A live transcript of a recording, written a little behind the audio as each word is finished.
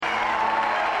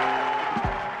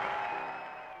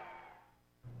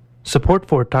Support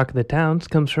for Talk of the Towns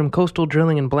comes from Coastal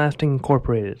Drilling and Blasting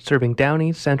Incorporated, serving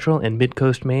Downey, Central, and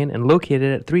Mid-Coast Maine, and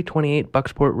located at 328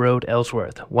 Bucksport Road,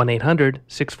 Ellsworth.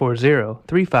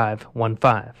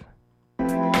 1-800-640-3515.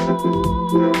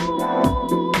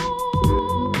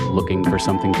 Looking for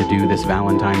something to do this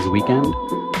Valentine's weekend?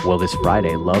 Well, this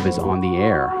Friday, Love is on the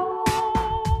air.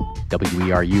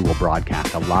 WERU will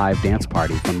broadcast a live dance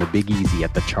party from the Big Easy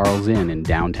at the Charles Inn in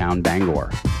downtown Bangor.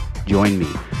 Join me,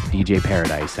 DJ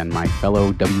Paradise, and my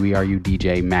fellow WERU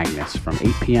DJ Magnus from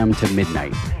 8 p.m. to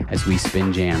midnight as we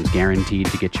spin jams guaranteed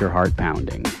to get your heart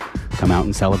pounding. Come out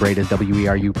and celebrate as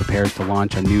WERU prepares to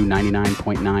launch a new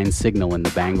 99.9 signal in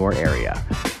the Bangor area.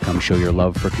 Come show your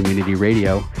love for community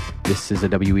radio. This is a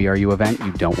WERU event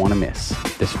you don't want to miss.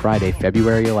 This Friday,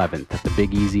 February 11th at the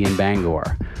Big Easy in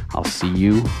Bangor. I'll see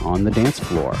you on the dance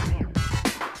floor.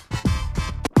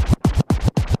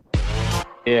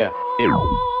 Yeah.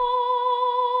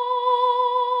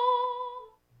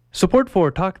 Support for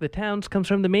Talk of the Towns comes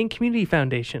from the Maine Community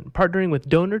Foundation, partnering with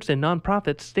donors and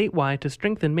nonprofits statewide to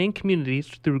strengthen Maine communities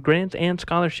through grants and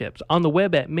scholarships. On the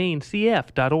web at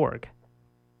mainecf.org.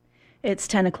 It's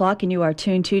 10 o'clock and you are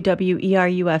tuned to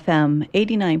WERU-FM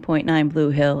 89.9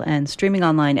 Blue Hill and streaming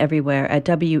online everywhere at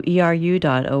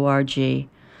weru.org.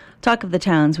 Talk of the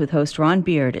Towns with host Ron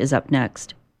Beard is up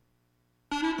next.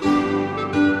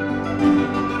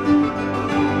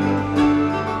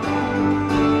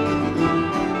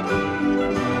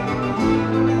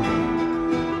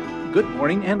 Good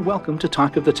morning and welcome to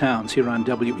Talk of the Towns here on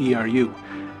WERU.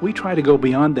 We try to go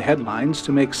beyond the headlines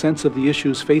to make sense of the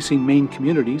issues facing Maine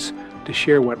communities, to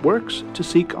share what works, to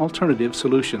seek alternative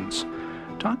solutions.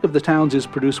 Talk of the Towns is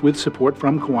produced with support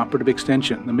from Cooperative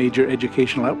Extension, the major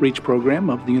educational outreach program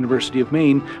of the University of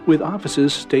Maine with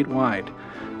offices statewide.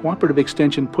 Cooperative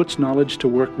Extension puts knowledge to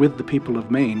work with the people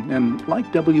of Maine, and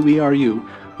like WERU,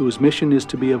 whose mission is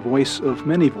to be a voice of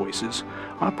many voices,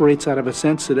 operates out of a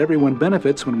sense that everyone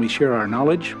benefits when we share our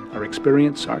knowledge, our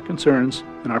experience, our concerns,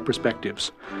 and our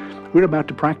perspectives. We're about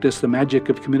to practice the magic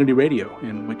of community radio,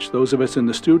 in which those of us in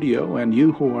the studio and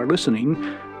you who are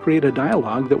listening create a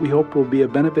dialogue that we hope will be a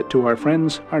benefit to our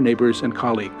friends, our neighbors, and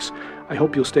colleagues. I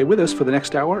hope you'll stay with us for the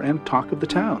next hour and Talk of the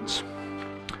Towns.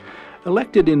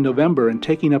 Elected in November and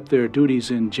taking up their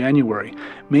duties in January,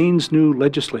 Maine's new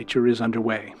legislature is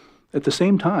underway. At the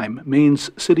same time, Maine's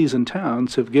cities and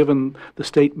towns have given the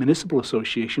State Municipal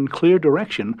Association clear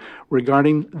direction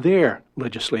regarding their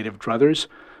legislative druthers.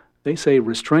 They say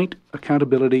restraint,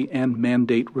 accountability, and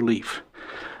mandate relief.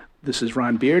 This is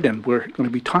Ron Beard, and we're going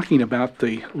to be talking about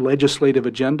the legislative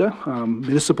agenda,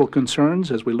 municipal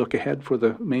concerns as we look ahead for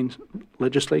the Maine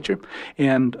legislature.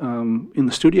 And in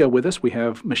the studio with us, we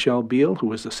have Michelle Beal,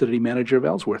 who is the city manager of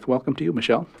Ellsworth. Welcome to you,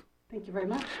 Michelle. Thank you very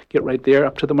much. Get right there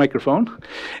up to the microphone.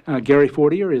 Gary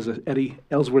Fortier is an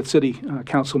Ellsworth City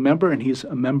Council member, and he's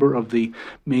a member of the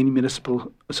Maine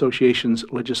Municipal Association's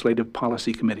Legislative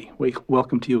Policy Committee.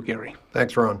 Welcome to you, Gary.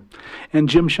 Thanks, Ron. And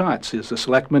Jim Schatz is a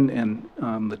selectman in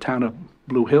the town of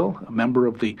Blue Hill, a member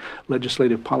of the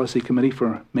Legislative Policy Committee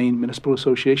for Maine Municipal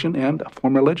Association, and a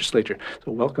former legislator.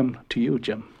 So welcome to you,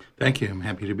 Jim. Thank you. I'm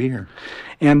happy to be here.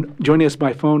 And joining us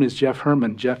by phone is Jeff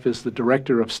Herman. Jeff is the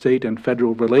Director of State and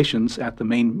Federal Relations at the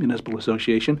Maine Municipal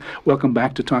Association. Welcome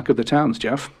back to Talk of the Towns,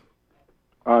 Jeff.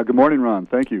 Good morning, Ron.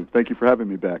 Thank you. Thank you for having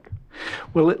me back.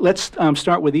 Well, let's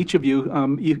start with each of you.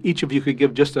 Each of you could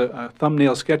give just a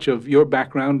thumbnail sketch of your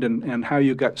background and how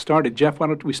you got started. Jeff, why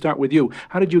don't we start with you?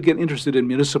 How did you get interested in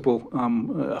municipal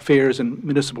affairs and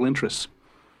municipal interests?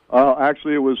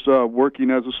 Actually, it was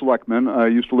working as a selectman. I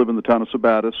used to live in the town of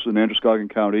Sabattis in Androscoggin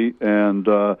County, and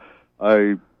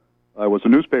I was a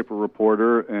newspaper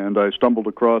reporter, and I stumbled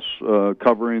across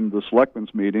covering the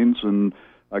selectmen's meetings, and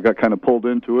I got kind of pulled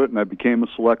into it, and I became a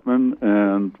selectman,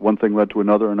 and one thing led to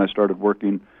another, and I started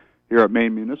working here at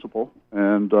Maine Municipal,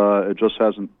 and it just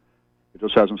hasn't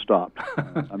stopped.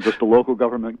 I'm just a local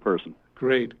government person.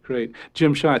 Great.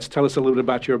 Jim Schatz, tell us a little bit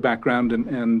about your background,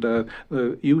 and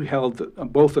you held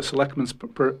both a selectman's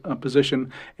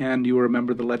position and you were a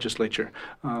member of the legislature.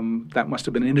 That must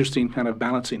have been an interesting kind of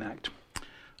balancing act.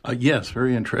 Yes,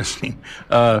 very interesting.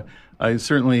 I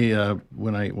certainly,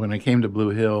 when I came to Blue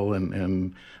Hill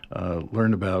and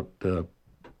learned about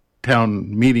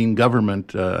town meeting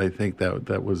government, I think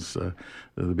that was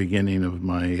the beginning of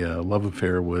my love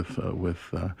affair with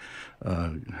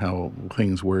how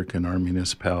things work in our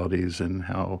municipalities and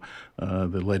how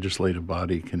the legislative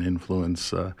body can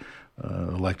influence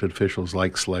elected officials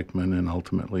like selectmen and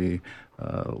ultimately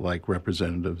like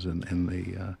representatives in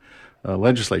the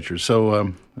legislature.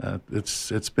 So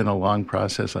it's been a long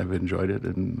process. I've enjoyed it,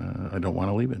 and I don't want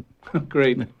to leave it.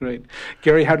 Great.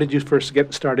 Gary, how did you first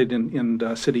get started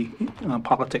in city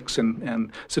politics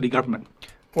and city government?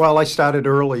 Well, I started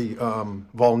early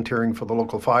volunteering for the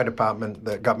local fire department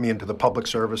that got me into the public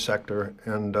service sector.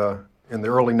 And in the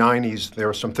early 90s, there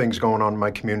were some things going on in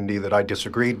my community that I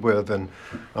disagreed with. And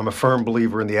I'm a firm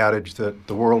believer in the adage that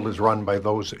the world is run by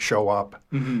those that show up.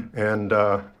 Mm-hmm. And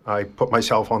I put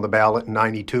myself on the ballot in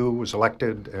 92, was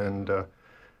elected, and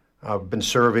I've been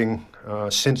serving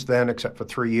since then, except for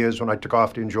 3 years when I took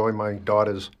off to enjoy my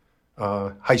daughter's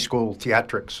high school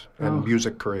theatrics and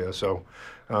music career. So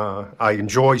I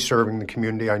enjoy serving the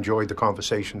community. I enjoy the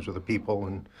conversations with the people,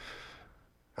 and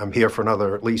I'm here for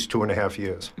another at least 2.5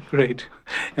 years. Great.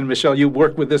 And Michelle, you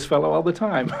work with this fellow all the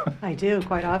time. I do,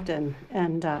 quite often.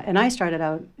 And I started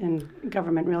out in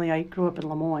government, really. I grew up in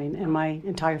Lemoyne, and my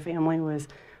entire family was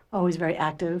always very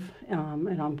active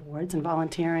and on boards and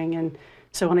volunteering. And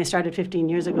so when I started 15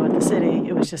 years ago at the city,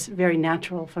 it was just very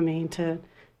natural for me to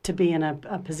be in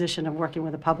a position of working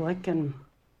with the public. And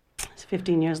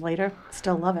 15 years later,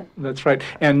 still love it. That's right.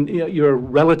 And you're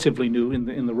relatively new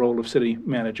in the role of city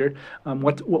manager.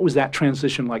 What was that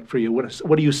transition like for you?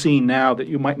 What are you seeing now that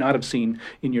you might not have seen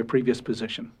in your previous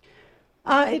position?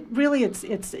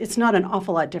 It's not an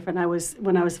awful lot different.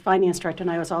 When I was finance director, and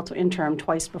I was also interim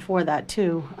twice before that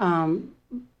too.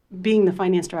 Being the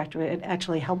finance director, it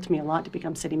actually helped me a lot to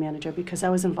become city manager because I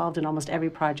was involved in almost every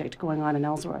project going on in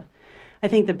Ellsworth. I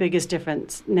think the biggest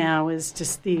difference now is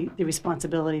just the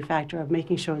responsibility factor of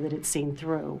making sure that it's seen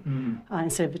through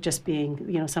instead of it just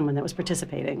being someone that was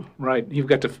participating. Right. You've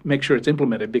got to make sure it's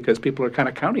implemented because people are kind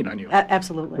of counting on you.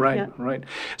 Absolutely. Right. Yeah. Right.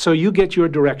 So you get your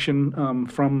direction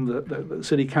from the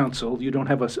city council. You don't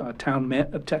have a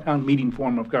town meeting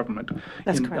form of government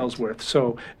in correct. Ellsworth.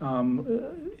 So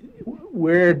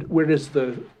where does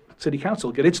the city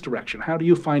council get its direction? How do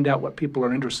you find out what people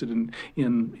are interested in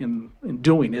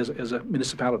doing as a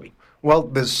municipality? Well,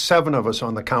 there's 7 of us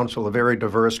on the council, a very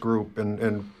diverse group,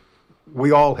 and we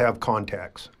all have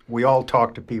contacts. We all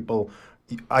talk to people.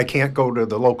 I can't go to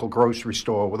the local grocery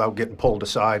store without getting pulled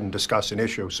aside and discuss an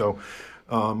issue. So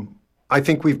I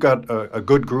think we've got a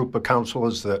good group of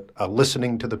councilors that are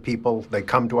listening to the people. They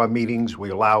come to our meetings. We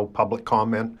allow public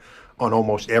comment on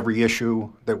almost every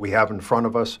issue that we have in front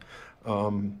of us.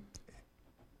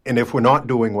 And if we're not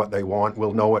doing what they want,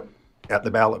 we'll know it at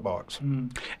the ballot box.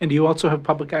 And do you also have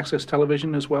public access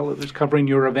television as well that's covering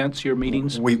your events, your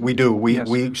meetings? We do. Yes.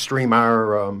 We stream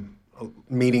our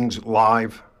meetings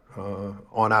live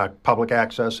on our public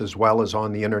access as well as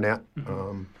on the internet.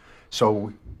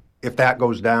 So if that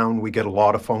goes down, we get a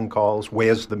lot of phone calls.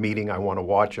 Where's the meeting? I want to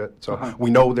watch it. So we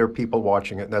know there are people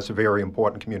watching it, and that's a very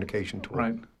important communication tool.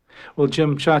 Right. Well,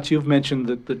 Jim Schatz, you've mentioned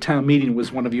that the town meeting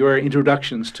was one of your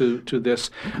introductions to this,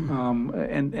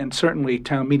 and certainly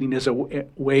town meeting is a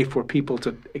way for people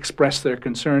to express their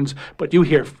concerns. But you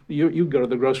go to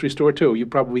the grocery store too. You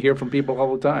probably hear from people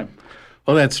all the time.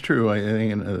 Well, that's true. I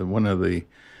think one of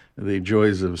the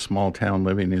joys of small town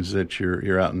living is that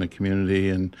you're out in the community,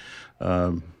 and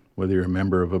whether you're a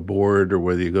member of a board or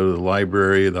whether you go to the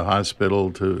library, the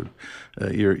hospital,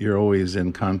 you're always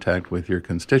in contact with your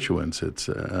constituents. It's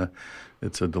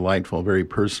a delightful, very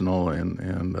personal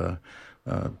and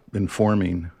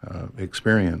informing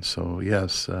experience. So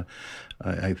yes,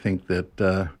 I think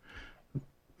that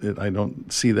I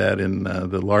don't see that in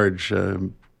the large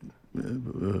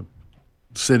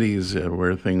cities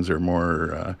where things are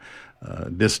more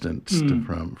distanced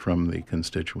from the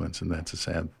constituents, and that's a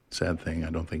sad thing. I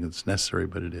don't think it's necessary,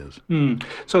 but it is.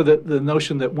 So the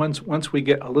notion that once we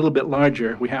get a little bit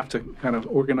larger, we have to kind of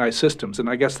organize systems, and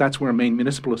I guess that's where Maine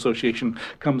Municipal Association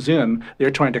comes in. They're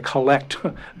trying to collect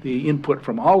the input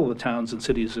from all of the towns and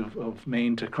cities of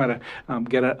Maine to kind of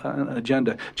get an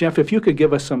agenda. Jeff, if you could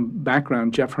give us some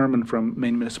background, Jeff Herman from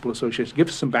Maine Municipal Association, give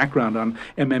us some background on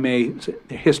MMA's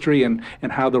history and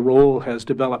how the role has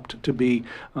developed to be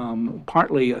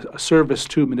partly a service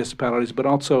to municipalities, but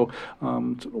also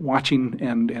watching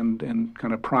and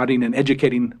kind of prodding and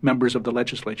educating members of the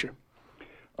legislature.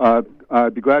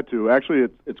 I'd be glad to. Actually,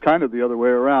 it's kind of the other way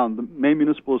around. The Maine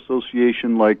Municipal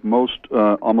Association, like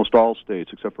almost all states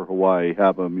except for Hawaii,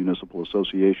 have a municipal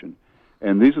association.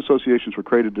 And these associations were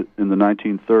created in the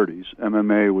 1930s.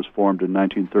 MMA was formed in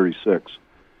 1936.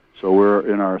 So we're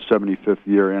in our 75th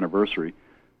year anniversary.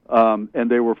 And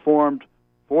they were formed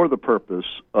for the purpose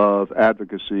of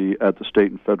advocacy at the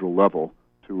state and federal level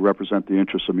to represent the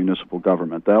interests of municipal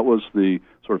government. That was the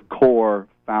sort of core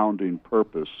founding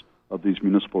purpose of these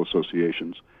municipal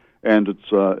associations. And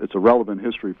it's a relevant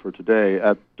history for today.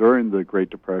 During the Great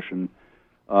Depression,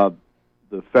 the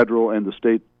federal and the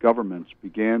state governments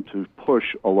began to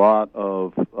push a lot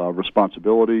of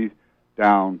responsibility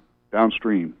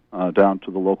downstream, down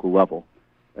to the local level.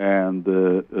 And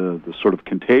the sort of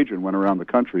contagion went around the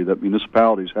country that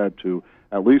municipalities had to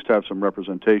at least have some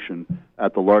representation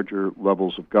at the larger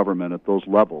levels of government, at those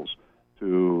levels,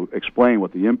 to explain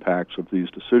what the impacts of these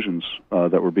decisions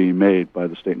that were being made by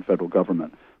the state and federal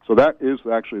government. So that is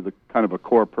actually the kind of a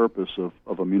core purpose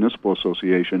of a municipal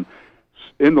association.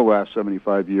 In the last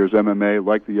 75 years, MMA,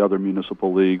 like the other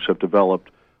municipal leagues, have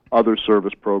developed other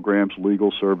service programs,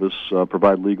 legal service,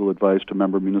 provide legal advice to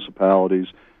member municipalities,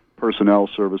 personnel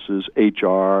services,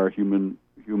 HR, human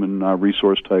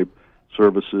resource type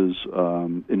services,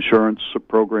 insurance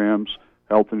programs,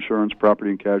 health insurance, property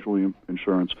and casualty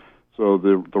insurance. So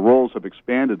the roles have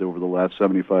expanded over the last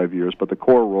 75 years, but the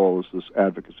core role is this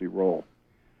advocacy role.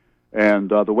 And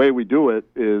the way we do it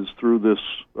is through this,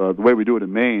 the way we do it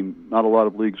in Maine, not a lot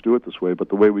of leagues do it this way, but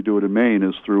the way we do it in Maine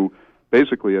is through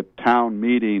basically a town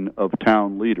meeting of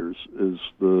town leaders is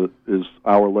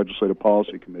our legislative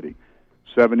policy committee.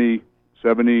 70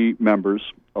 members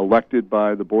elected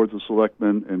by the boards of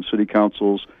selectmen and city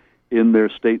councils in their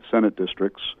state senate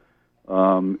districts.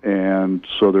 And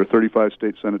so there are 35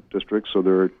 state senate districts, so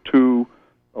there are 2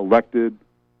 elected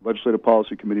legislative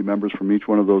policy committee members from each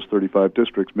one of those 35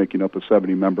 districts making up a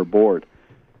 70-member board.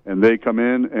 And they come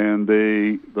in and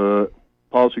the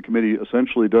policy committee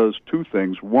essentially does 2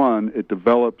 things. One, it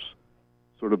develops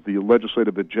sort of the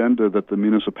legislative agenda that the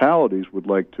municipalities would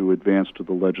like to advance to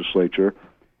the legislature,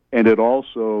 and it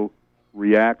also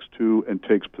reacts to and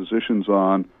takes positions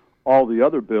on all the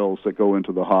other bills that go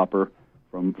into the hopper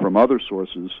from other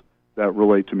sources that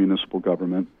relate to municipal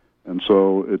government. And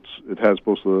so it has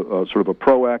both a sort of a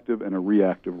proactive and a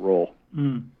reactive role.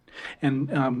 Mm.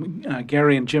 And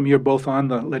Gary and Jim, you're both on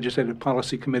the Legislative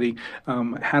Policy Committee.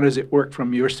 How does it work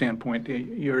from your standpoint?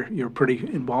 You're pretty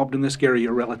involved in this. Gary,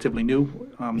 you're relatively new.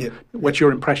 What's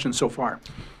your impression so far?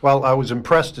 Well, I was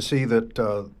impressed to see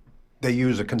that they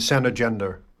use a consent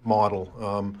agenda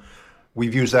model.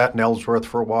 We've used that in Ellsworth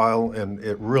for a while, and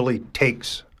it really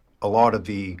takes a lot of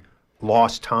the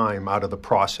lost time out of the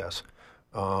process.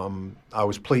 I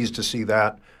was pleased to see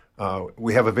that.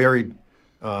 We have a very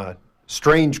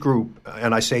strange group,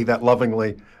 and I say that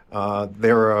lovingly.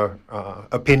 There are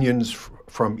opinions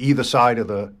from either side of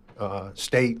the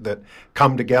state that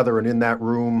come together, and in that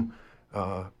room,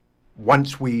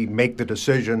 once we make the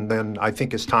decision, then I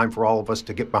think it's time for all of us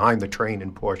to get behind the train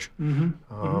and push.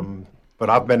 Mm-hmm. But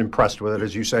I've been impressed with it.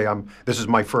 As you say, this is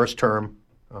my first term.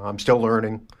 I'm still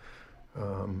learning.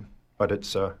 But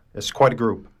it's quite a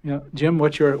group. Yeah, Jim,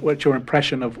 what's your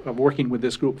impression of working with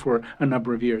this group for a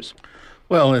number of years?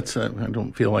 Well, I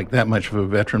don't feel like that much of a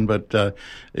veteran, but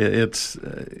it's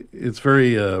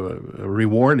very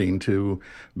rewarding to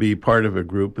be part of a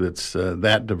group that's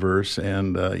that diverse,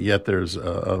 and yet there's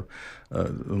a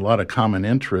lot of common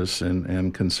interests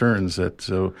and concerns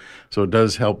so it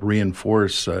does help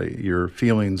reinforce your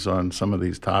feelings on some of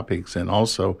these topics. And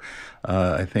also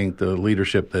I think the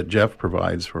leadership that Jeff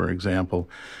provides, for example,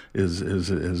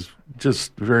 is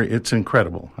just it's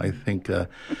incredible. I think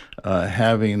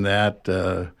having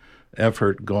that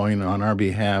effort going on our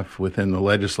behalf within the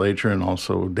legislature and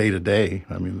also day to day.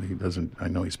 I mean, I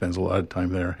know he spends a lot of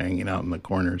time there hanging out in the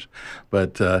corners,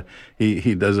 but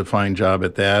he does a fine job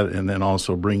at that, and then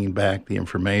also bringing back the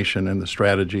information and the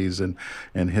strategies and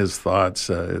his thoughts.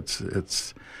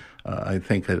 It's I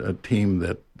think a team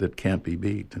that can't be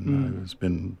beat, and it's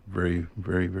been very,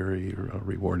 very, very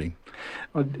rewarding.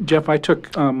 Jeff, I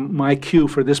took my cue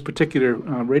for this particular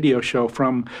radio show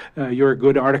from your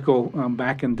good article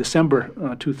back in December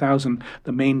 2000,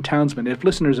 The Maine Townsman. If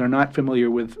listeners are not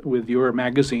familiar with your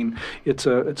magazine, it's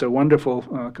a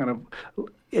wonderful kind of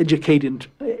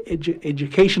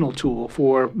educational tool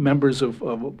for members of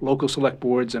local select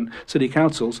boards and city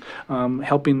councils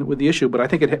helping with the issue, but I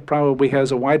think it probably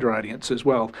has a wider audience as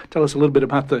well. Tell us a little bit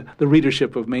about the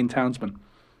readership of Maine Townsman.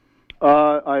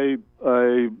 I'm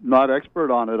not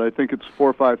expert on it. I think it's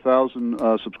 4,000 or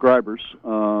 5,000 subscribers,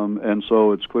 and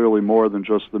so it's clearly more than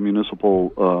just the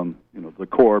municipal, the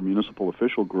core municipal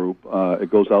official group. It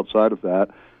goes outside of that,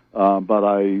 but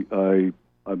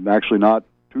I'm actually not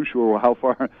too sure how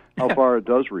far it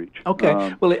does reach.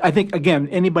 Okay. Well, I think, again,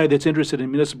 anybody that's interested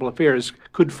in municipal affairs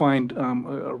could find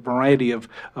a variety of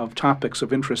topics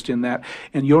of interest in that.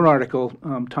 And your article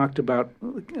talked about,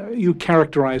 you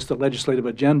characterized the legislative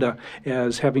agenda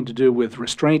as having to do with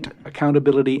restraint,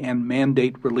 accountability, and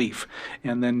mandate relief.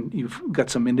 And then you've got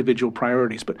some individual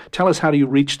priorities. But tell us, how do you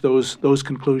reach those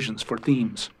conclusions for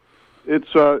themes?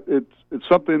 It's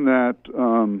something that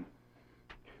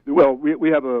we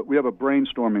have a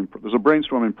brainstorming. There's a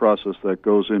brainstorming process that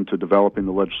goes into developing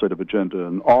the legislative agenda,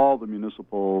 and all the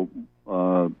municipal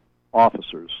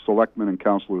officers, selectmen, and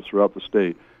councilors throughout the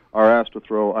state are asked to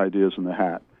throw ideas in the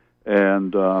hat,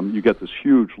 and you get this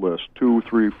huge list, 200,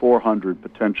 300, 400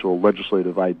 potential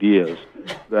legislative ideas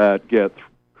that get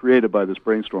created by this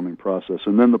brainstorming process,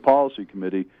 and then the policy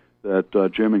committee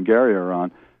that Jim and Gary are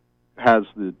on has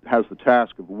the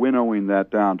task of winnowing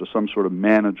that down to some sort of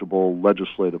manageable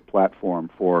legislative platform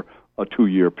for a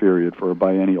 2-year period, for a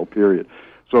biennial period.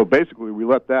 So basically, we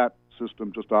let that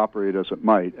system just operate as it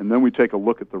might, and then we take a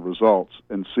look at the results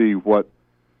and see what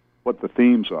the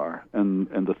themes are. And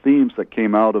the themes that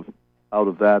came out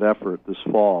of that effort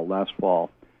last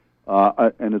fall,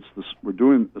 and it's this, we're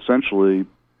doing essentially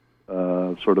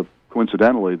sort of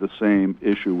coincidentally the same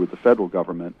issue with the federal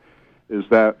government, is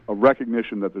that a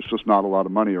recognition that there's just not a lot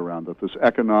of money around, that this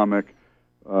economic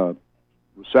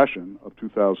recession of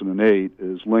 2008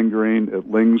 is lingering. It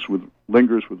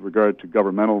lingers with regard to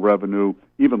governmental revenue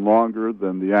even longer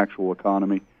than the actual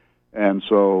economy. And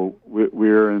so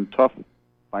we're in tough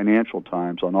financial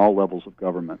times on all levels of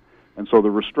government. And so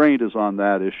the restraint is on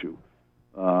that issue,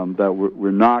 that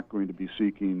we're not going to be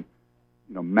seeking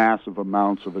massive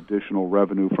amounts of additional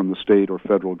revenue from the state or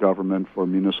federal government for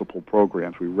municipal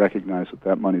programs. We recognize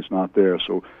that money's not there.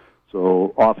 So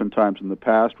oftentimes in the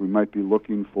past, we might be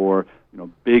looking for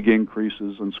big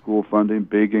increases in school funding,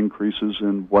 big increases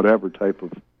in whatever type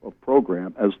of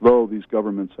program, as though these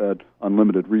governments had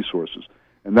unlimited resources.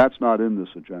 And that's not in this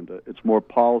agenda. It's more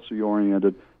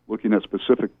policy-oriented, looking at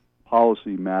specific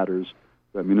policy matters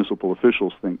that municipal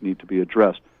officials think need to be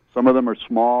addressed. Some of them are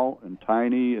small and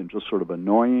tiny and just sort of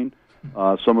annoying.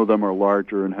 Some of them are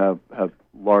larger and have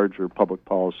larger public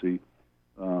policy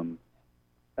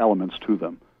elements to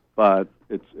them. But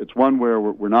it's one where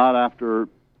we're not after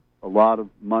a lot of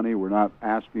money. We're not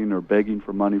asking or begging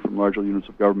for money from larger units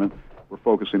of government. We're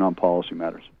focusing on policy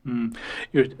matters.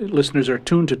 Your listeners are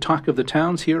tuned to Talk of the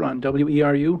Towns here on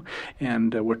WERU,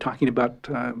 and we're talking about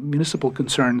municipal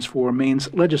concerns for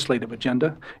Maine's legislative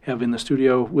agenda. Have in the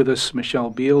studio with us Michelle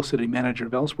Beal, City Manager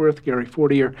of Ellsworth, Gary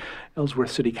Fortier,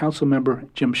 Ellsworth City Council Member,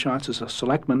 Jim Schatz is a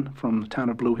selectman from the town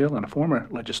of Blue Hill and a former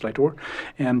legislator,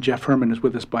 and Jeff Herman is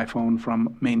with us by phone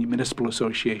from Maine Municipal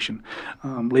Association.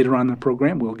 Later on in the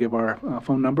program, we'll give our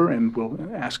phone number and we'll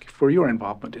ask for your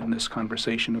involvement in this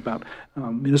conversation about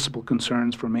municipal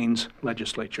concerns for Maine's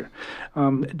legislature.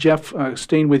 Jeff,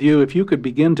 staying with you, if you could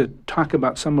begin to talk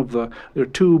about some of there are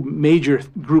two major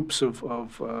groups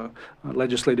of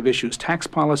legislative issues, tax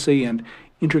policy and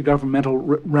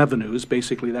intergovernmental revenues.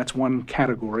 Basically, that's one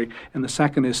category. And the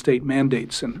second is state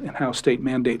mandates and how state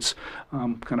mandates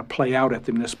kind of play out at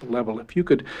the municipal level. If you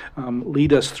could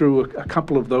lead us through a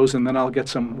couple of those, and then I'll get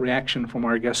some reaction from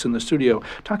our guests in the studio.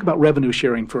 Talk about revenue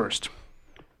sharing first.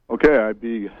 Okay, I'd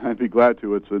be glad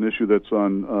to. It's an issue that's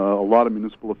on a lot of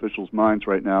municipal officials' minds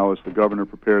right now as the governor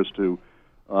prepares to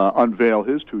unveil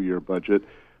his 2-year budget.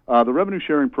 The revenue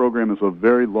sharing program is a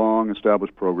very long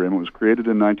established program. It was created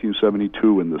in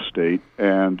 1972 in the state,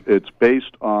 and it's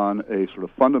based on a sort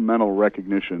of fundamental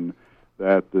recognition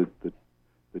that the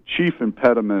chief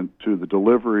impediment to the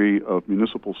delivery of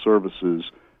municipal services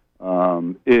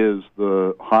is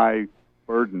the high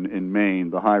burden in Maine,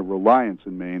 the high reliance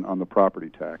in Maine on the property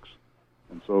tax.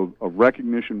 And so a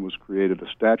recognition was created, a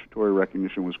statutory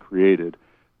recognition was created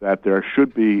that there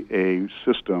should be a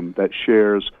system that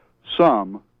shares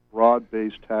some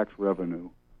broad-based tax revenue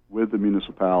with the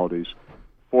municipalities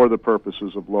for the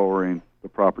purposes of lowering the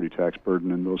property tax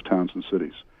burden in those towns and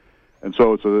cities. And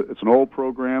so it's an old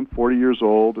program, 40 years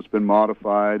old. It's been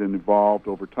modified and evolved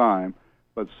over time.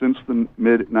 But since the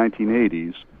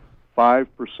mid-1980s,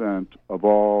 5% of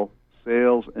all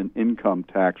sales and income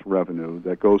tax revenue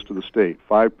that goes to the state,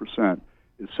 5%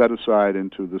 is set aside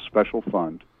into the special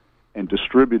fund and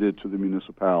distributed to the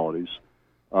municipalities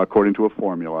according to a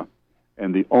formula.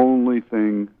 And the only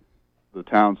thing the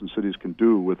towns and cities can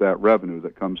do with that revenue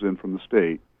that comes in from the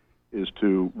state is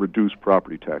to reduce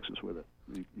property taxes with it.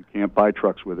 You can't buy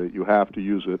trucks with it. You have to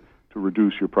use it to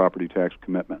reduce your property tax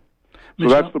commitment. So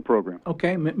Michelle, that's the program.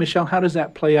 Okay, Michelle, how does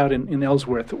that play out in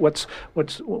Ellsworth? What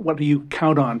do you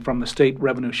count on from the state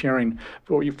revenue sharing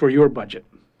for your budget?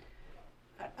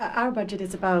 Our budget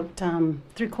is about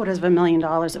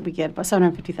 $750,000 that we get, about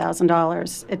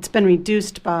 $750,000. It's been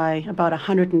reduced by about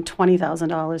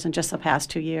 $120,000 in just the past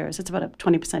 2 years. It's about a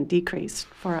 20% decrease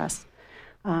for us.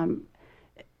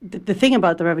 The thing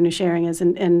about the revenue sharing is,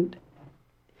 and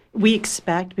we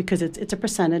expect, because it's a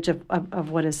percentage of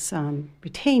what is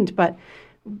retained, but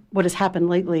what has happened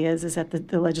lately is that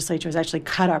the legislature has actually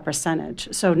cut our percentage.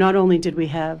 So not only did we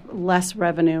have less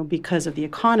revenue because of the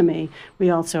economy,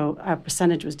 our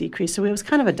percentage was decreased. So it was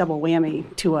kind of a double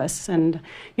whammy to us. And,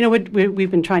 we've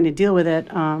been trying to deal with it.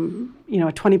 A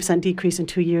 20% decrease in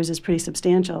 2 years is pretty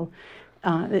substantial.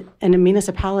 And the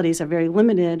municipalities are very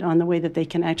limited on the way that they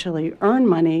can actually earn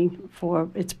money for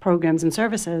its programs and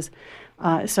services.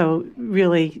 So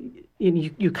really,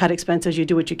 you cut expenses, you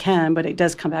do what you can, but it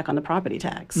does come back on the property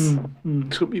tax.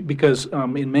 So, because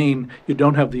in Maine, you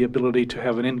don't have the ability to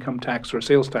have an income tax or a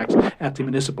sales tax at the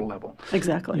municipal level.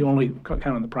 Exactly. You only count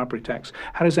on the property tax.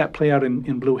 How does that play out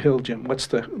in Blue Hill, Jim? What's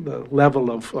the level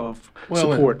of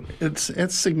support?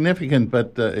 It's significant,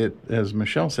 but as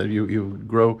Michelle said, you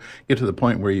get to the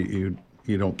point where you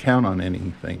don't count on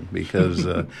anything because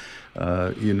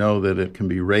you know that it can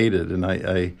be rated. And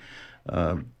I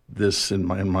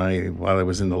while I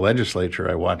was in the legislature,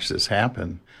 I watched this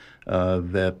happen.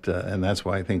 And that's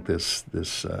why I think this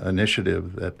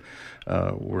initiative that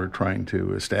we're trying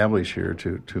to establish here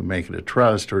to make it a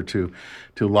trust or to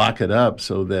lock it up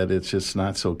so that it's just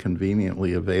not so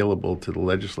conveniently available to the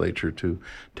legislature to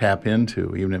tap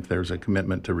into, even if there's a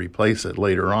commitment to replace it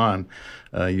later on.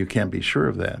 You can't be sure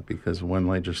of that because one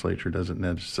legislature doesn't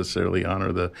necessarily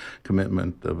honor the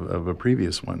commitment of a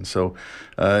previous one. So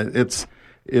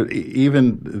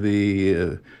even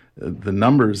the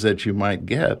numbers that you might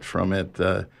get from it,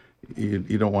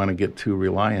 you don't want to get too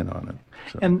reliant on it.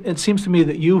 So. And it seems to me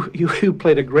that you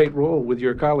played a great role with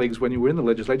your colleagues when you were in the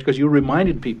legislature because you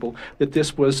reminded people that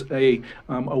this was a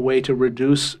way to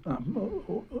reduce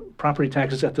property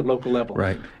taxes at the local level.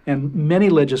 Right. And many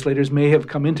legislators may have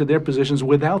come into their positions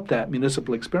without that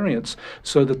municipal experience,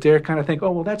 so that they're kind of think, oh,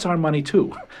 well, that's our money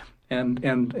too.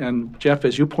 And Jeff,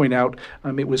 as you point out,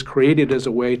 it was created as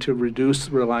a way to reduce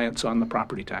reliance on the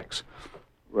property tax.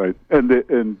 Right,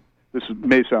 and this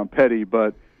may sound petty,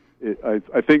 but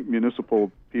I think municipal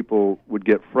people would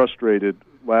get frustrated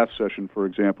last session, for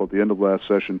example, at the end of last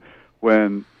session,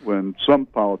 when some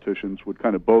politicians would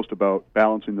kind of boast about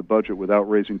balancing the budget without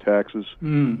raising taxes,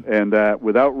 and that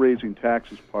without raising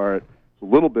taxes part is a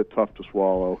little bit tough to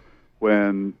swallow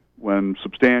when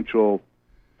substantial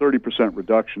 30%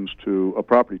 reductions to a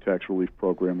property tax relief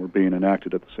program were being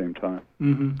enacted at the same time.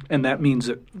 Mm-hmm. And that means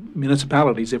that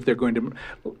municipalities, if they're going to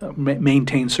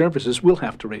maintain services, will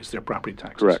have to raise their property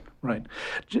taxes. Correct. Right.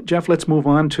 Jeff, let's move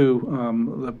on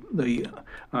to the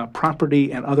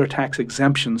property and other tax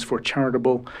exemptions for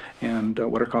charitable and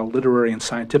what are called literary and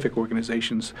scientific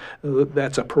organizations.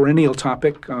 That's a perennial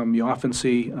topic. You often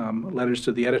see letters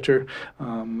to the editor,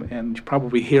 and you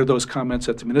probably hear those comments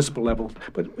at the municipal level.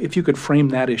 But if you could frame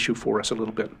that issue for us a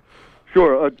little bit.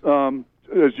 Sure.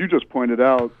 As you just pointed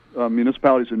out,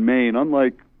 municipalities in Maine,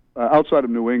 unlike outside of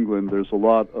New England, there's a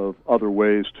lot of other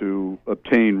ways to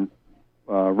obtain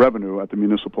revenue at the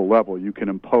municipal level. You can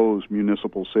impose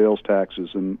municipal sales taxes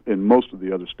in most of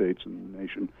the other states in the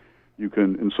nation. You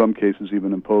can, in some cases,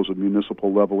 even impose a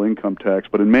municipal level income tax.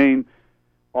 But in Maine,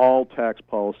 all tax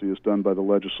policy is done by the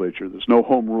legislature. There's no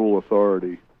home rule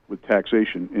authority with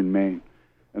taxation in Maine.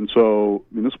 And so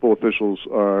municipal officials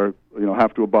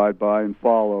have to abide by and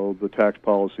follow the tax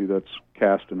policy that's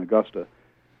cast in Augusta.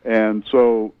 And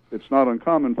so it's not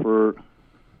uncommon for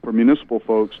municipal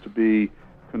folks to be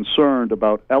concerned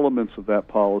about elements of that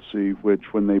policy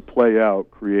which, when they play out,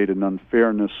 create an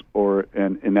unfairness or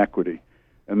an inequity.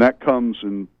 And that comes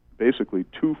in basically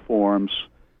two forms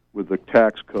with the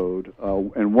tax code,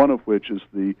 and one of which is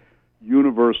the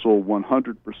universal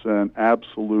 100%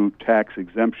 absolute tax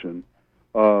exemption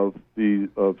of these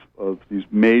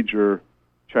major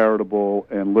charitable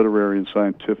and literary and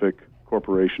scientific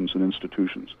corporations and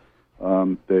institutions.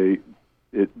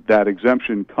 That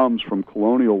exemption comes from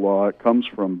colonial law. It comes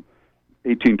from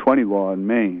 1820 law in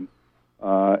Maine.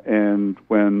 And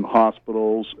when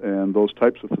hospitals and those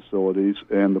types of facilities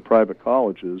and the private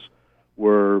colleges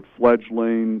were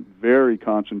fledgling, very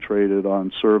concentrated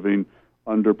on serving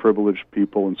underprivileged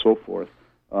people and so forth.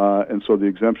 And so the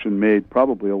exemption made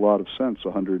probably a lot of sense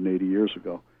 180 years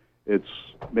ago. It's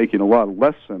making a lot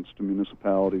less sense to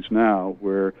municipalities now,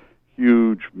 where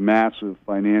huge, massive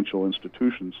financial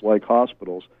institutions like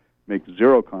hospitals make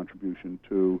zero contribution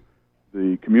to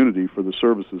the community for the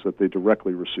services that they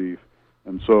directly receive.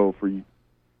 And so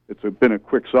it's been a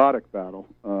quixotic battle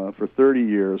for 30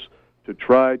 years to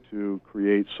try to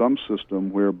create some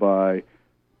system whereby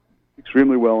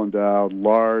extremely well-endowed,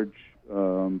 large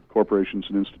corporations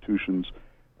and institutions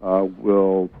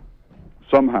will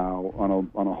somehow,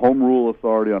 on a home rule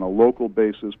authority, on a local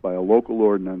basis, by a local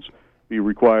ordinance, be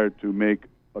required to make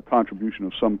a contribution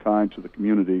of some kind to the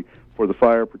community for the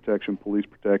fire protection, police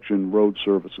protection, road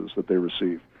services that they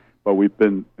receive. But we've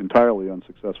been entirely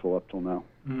unsuccessful up till now.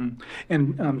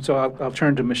 And so I'll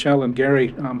turn to Michelle and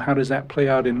Gary. How does that play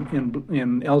out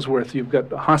in Ellsworth? You've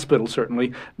got a hospital,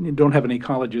 certainly. You don't have any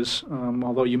colleges,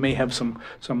 although you may have some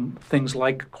things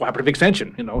like cooperative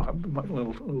extension, a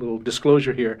little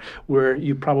disclosure here, where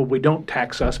you probably don't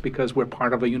tax us because we're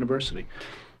part of a university.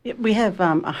 We have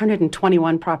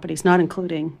 121 properties, not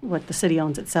including what the city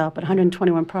owns itself, but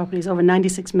 121 properties, over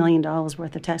 $96 million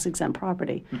worth of tax-exempt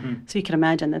property. Mm-hmm. So you can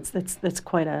imagine that's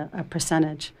quite a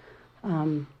percentage.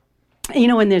 And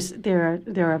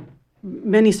there are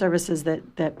many services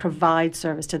that provide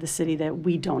service to the city that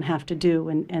we don't have to do,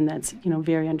 and that's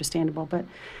very understandable. But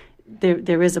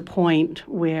there is a point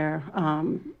where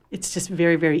it's just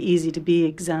very, very easy to be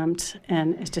exempt,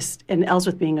 and it's just, and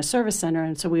Ellsworth being a service center,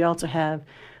 and so we also have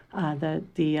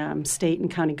the state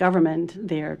and county government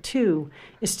there too.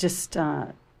 It's just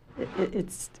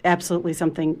it's absolutely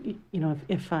something.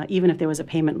 If even if there was a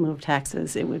payment in lieu of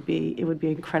taxes, it would be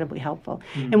incredibly helpful.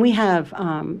 Mm. And we have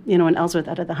in Ellsworth,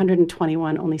 out of the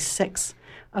 121, only 6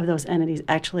 of those entities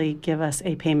actually give us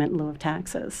a payment in lieu of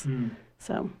taxes. Mm.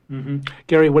 So,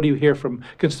 Gary, what do you hear from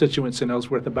constituents in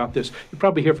Ellsworth about this? You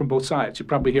probably hear from both sides. You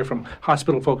probably hear from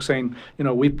hospital folks saying,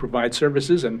 we provide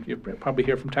services, and you probably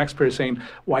hear from taxpayers saying,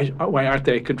 why aren't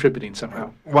they contributing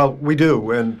somehow? Well, we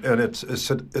do, and it's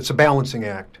a balancing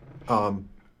act.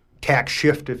 Tax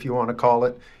shift, if you want to call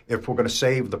it. If we're going to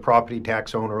save the property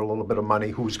tax owner a little bit of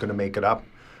money, who's going to make it up?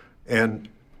 And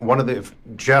if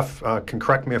Jeff can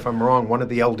correct me if I'm wrong, one of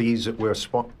the LDs that we're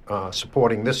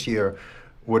supporting this year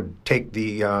would take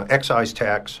the excise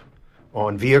tax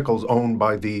on vehicles owned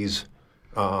by these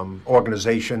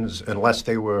organizations unless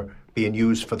they were being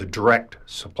used for the direct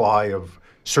supply of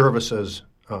services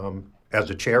as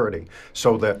a charity,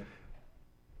 so that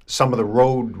some of the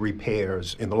road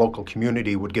repairs in the local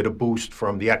community would get a boost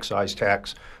from the excise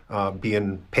tax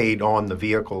being paid on the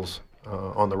vehicles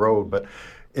on the road. But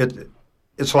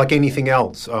it's like anything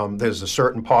else. There's a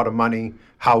certain pot of money.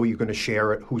 How are you going to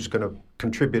share it? Who's going to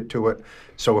contribute to it?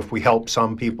 So if we help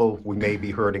some people, we may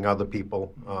be hurting other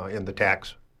people in the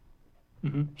tax.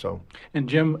 Mm-hmm. So, and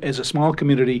Jim, as a small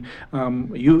community,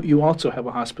 you also have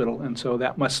a hospital, and so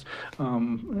that must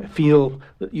feel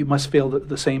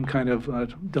the same kind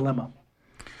of dilemma.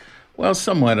 Well,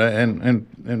 somewhat, and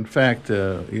in fact,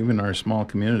 even our small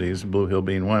communities, Blue Hill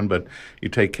being one, but you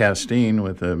take Castine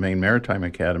with the Maine Maritime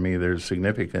Academy, there's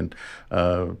significant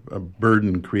a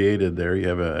burden created there. You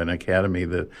have an academy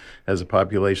that has a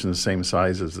population the same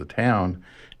size as the town,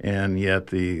 and yet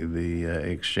the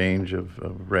exchange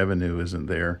of revenue isn't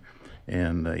there,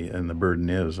 and the burden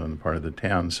is on the part of the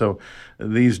town. So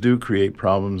these do create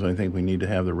problems. I think we need to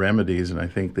have the remedies, and I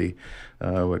think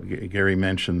what Gary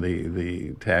mentioned,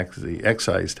 the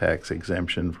excise tax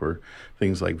exemption for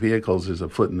things like vehicles is a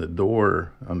foot in the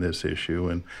door on this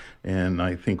issue, and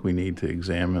I think we need to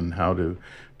examine how to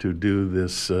do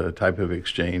this type of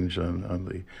exchange on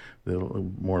the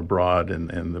more broad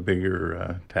and the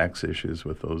bigger tax issues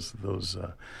with those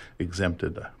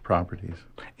exempted properties.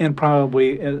 And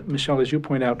probably, Michelle, as you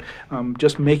point out,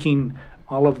 just making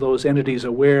all of those entities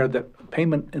aware that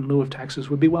payment in lieu of taxes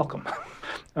would be welcome.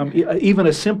 Even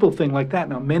a simple thing like that.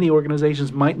 Now, many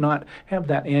organizations might not have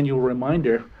that annual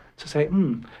reminder to say,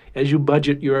 as you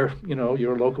budget your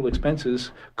local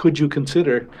expenses, could you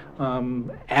consider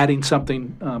adding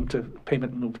something to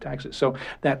payment in lieu of taxes? So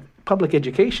that public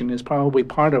education is probably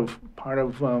part of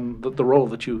the role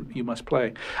that you must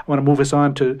play. I want to move us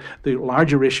on to the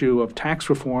larger issue of tax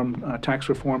reform. Tax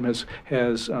reform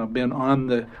has been on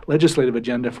the legislative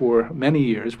agenda for many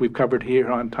years. We've covered here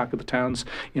on Talk of the Towns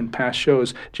in past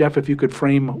shows. Jeff, if you could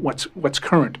frame what's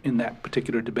current in that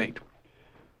particular debate.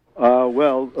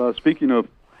 Speaking of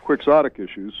quixotic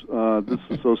issues, this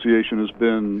association has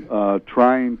been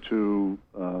trying to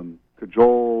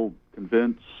cajole,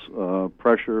 convince,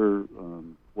 pressure,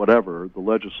 whatever, the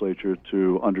legislature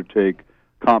to undertake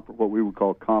what we would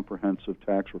call comprehensive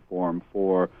tax reform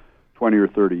for 20 or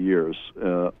 30 years,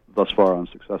 thus far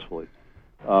unsuccessfully,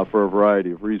 for a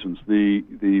variety of reasons.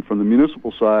 From the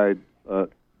municipal side, the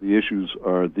issues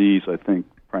are these, I think,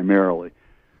 primarily.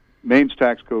 Maine's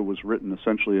tax code was written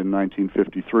essentially in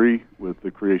 1953 with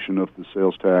the creation of the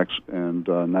sales tax, and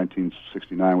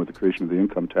 1969 with the creation of the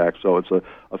income tax. So it's a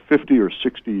 50 or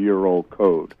 60-year-old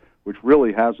code, which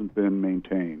really hasn't been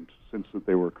maintained since that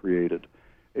they were created,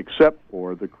 except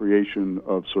for the creation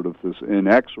of sort of this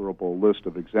inexorable list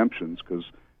of exemptions, because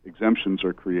exemptions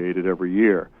are created every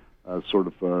year, sort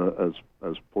of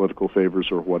as political favors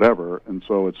or whatever. And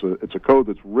so it's a code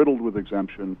that's riddled with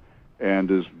exemption and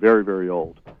is very, very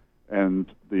old. And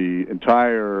the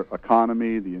entire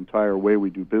economy, the entire way we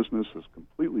do business has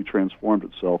completely transformed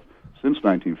itself since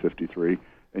 1953,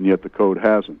 and yet the code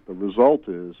hasn't. The result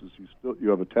is you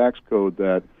have a tax code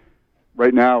that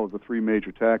right now, of the three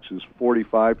major taxes,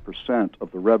 45%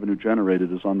 of the revenue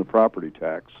generated is on the property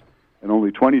tax, and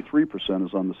only 23%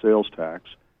 is on the sales tax,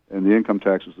 and the income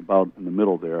tax is about in the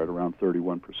middle there at around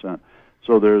 31%.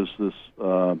 So there's this,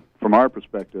 from our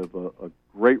perspective, a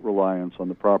great reliance on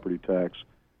the property tax,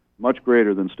 much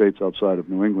greater than states outside of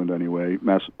New England anyway.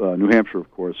 New Hampshire,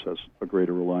 of course, has a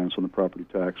greater reliance on the property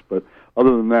tax, but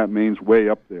other than that, Maine's way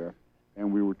up there.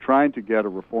 And we were trying to get a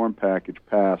reform package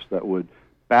passed that would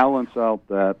balance out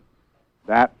that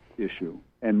issue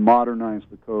and modernize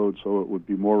the code so it would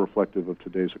be more reflective of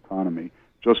today's economy,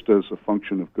 just as a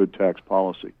function of good tax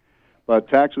policy. But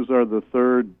taxes are the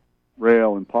third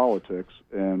rail in politics,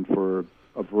 and for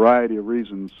a variety of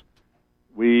reasons,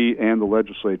 we and the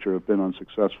legislature have been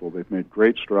unsuccessful. They've made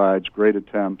great strides, great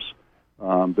attempts.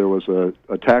 There was a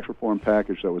tax reform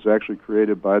package that was actually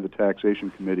created by the Taxation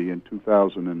Committee in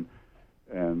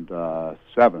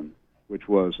 2007, which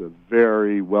was a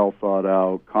very well thought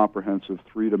out, comprehensive,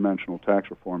 three-dimensional tax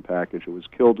reform package. It was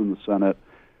killed in the Senate.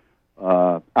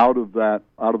 Out of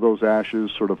those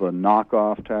ashes, sort of a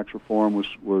knockoff tax reform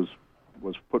was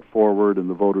put forward, and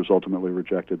the voters ultimately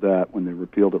rejected that when they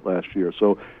repealed it last year.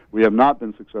 So we have not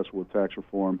been successful with tax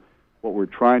reform. What we're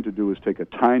trying to do is take a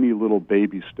tiny little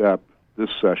baby step this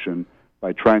session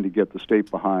by trying to get the state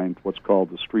behind what's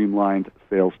called the Streamlined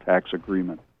Sales Tax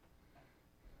Agreement.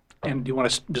 And do you want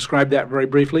to describe that very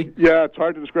briefly? Yeah, it's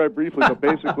hard to describe briefly, but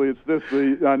basically it's this.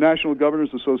 The National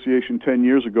Governors Association 10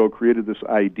 years ago created this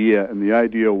idea, and the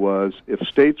idea was if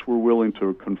states were willing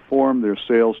to conform their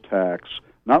sales tax,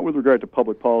 not with regard to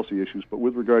public policy issues, but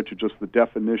with regard to just the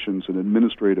definitions and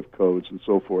administrative codes and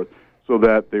so forth, so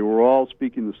that they were all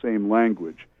speaking the same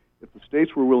language. If the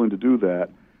states were willing to do that,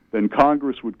 then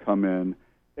Congress would come in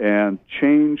and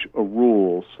change a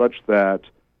rule such that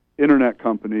Internet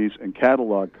companies and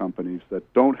catalog companies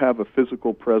that don't have a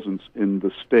physical presence in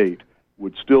the state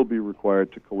would still be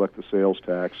required to collect the sales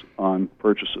tax on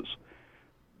purchases.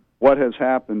 What has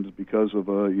happened because of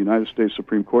a United States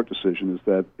Supreme Court decision is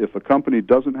that if a company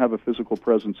doesn't have a physical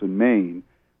presence in Maine,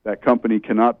 that company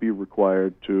cannot be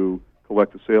required to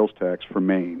collect the sales tax for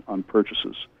Maine on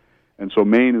purchases. And so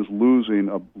Maine is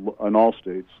losing, in all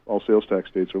states, all sales tax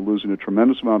states are losing a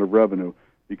tremendous amount of revenue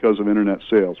because of Internet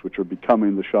sales, which are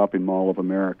becoming the shopping mall of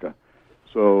America.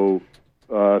 So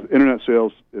Internet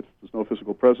sales, if there's no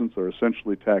physical presence, are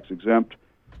essentially tax exempt.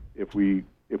 If we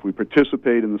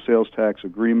participate in the sales tax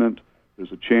agreement,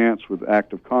 there's a chance with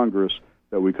act of Congress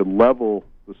that we could level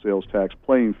the sales tax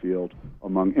playing field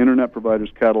among Internet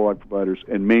providers, catalog providers,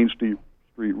 and Main Street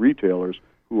retailers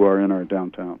who are in our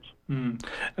downtowns.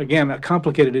 Again, a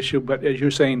complicated issue, but as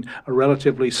you're saying, a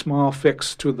relatively small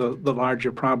fix to the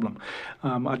larger problem.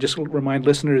 I'll just remind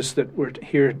listeners that we're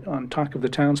here on Talk of the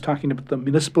Towns talking about the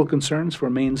municipal concerns for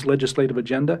Maine's legislative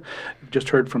agenda. We've just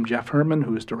heard from Jeff Herman,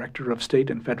 who is Director of State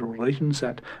and Federal Relations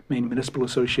at Maine Municipal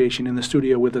Association. In the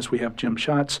studio with us, we have Jim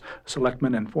Schatz,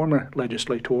 selectman and former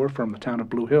legislator from the town of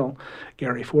Blue Hill,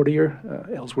 Gary Fortier,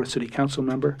 Ellsworth City Council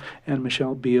member, and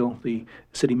Michelle Beal, the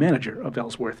city manager of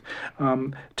Ellsworth.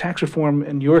 Tax reform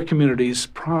in your communities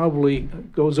probably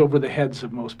goes over the heads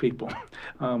of most people.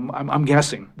 I'm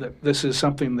guessing that this is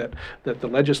something that the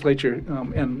legislature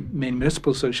and Maine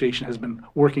Municipal Association has been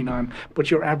working on,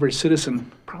 but your average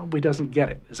citizen probably doesn't get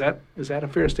it. Is that a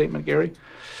fair statement, Gary?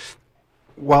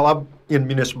 Well, I'm in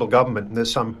municipal government, and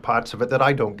there's some parts of it that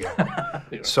I don't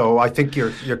get. So I think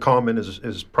your comment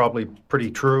is probably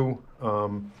pretty true.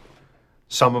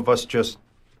 Some of us just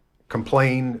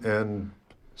complain and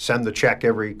send the check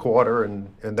every quarter, and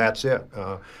that's it.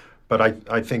 But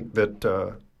I think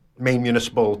that Maine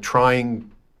Municipal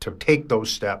trying to take those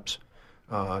steps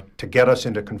to get us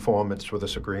into conformance with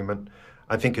this agreement,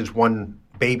 I think is one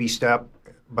baby step.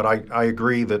 But I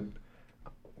agree that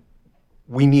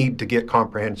we need to get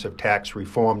comprehensive tax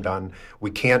reform done.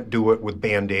 We can't do it with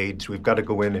Band-Aids. We've got to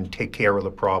go in and take care of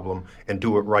the problem and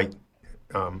do it right.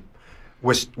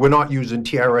 We're not using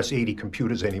TRS-80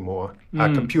 computers anymore.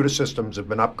 Our computer systems have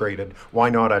been upgraded. Why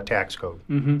not our tax code?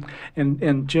 Mm-hmm.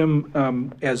 And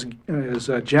Jim, as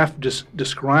Jeff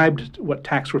described what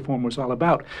tax reform was all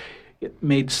about, it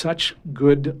made such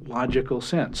good logical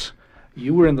sense.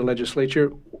 You were in the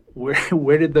legislature.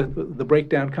 where did the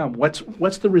breakdown come?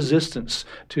 What's the resistance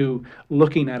to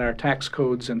looking at our tax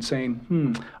codes and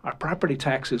saying, our property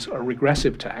tax is a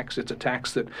regressive tax. It's a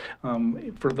tax that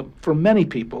for many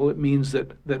people it means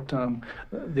that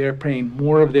they're paying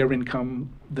more of their income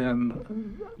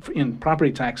than in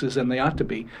property taxes than they ought to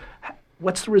be.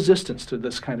 What's the resistance to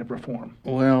this kind of reform?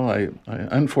 Well, I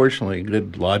unfortunately,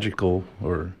 good logical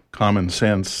or common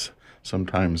sense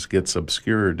sometimes gets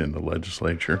obscured in the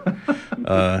legislature,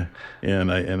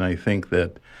 and I think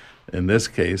that in this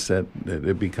case that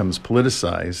it becomes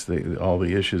politicized. All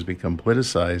the issues become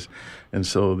politicized, and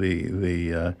so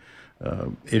the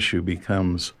issue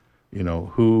becomes,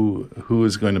 who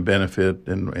is going to benefit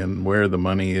and where the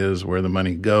money is, where the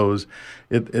money goes.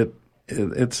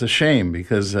 It's a shame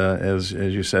because, as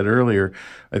you said earlier,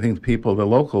 I think the people, the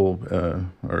local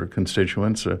or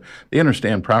constituents, they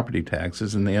understand property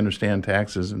taxes and they understand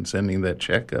taxes and sending that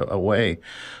check away.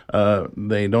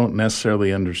 They don't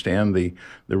necessarily understand the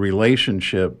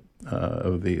relationship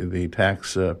of the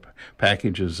tax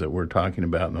packages that we're talking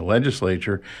about in the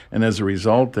legislature, and as a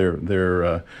result,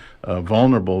 they're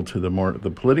vulnerable to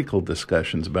the political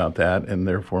discussions about that, and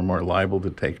therefore more liable to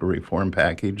take a reform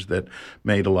package that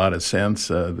made a lot of sense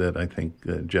that I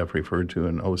think Jeff referred to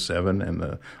in 2007 and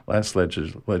the last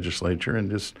legislature, and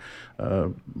just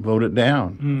vote it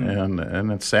down.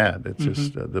 And it's sad. It's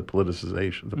just the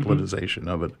politicization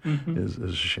of it is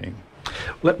a shame.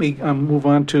 Let me move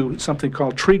on to something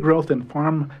called tree growth and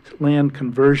farmland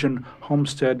conversion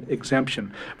homestead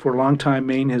exemption. For a long time,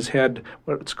 Maine has had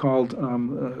what's called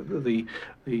the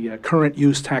current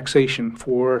use taxation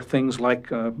for things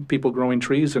like people growing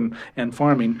trees and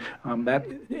farming. That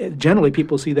generally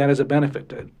people see that as a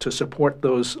benefit to support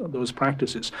those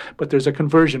practices. But there's a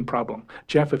conversion problem.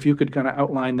 Jeff, if you could kind of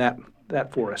outline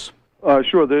that for us.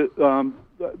 Sure.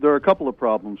 There are a couple of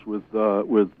problems with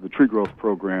the tree growth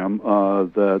program.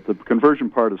 The conversion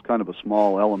part is kind of a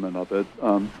small element of it.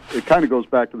 It kind of goes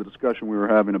back to the discussion we were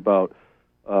having about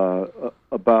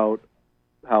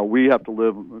how we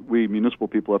municipal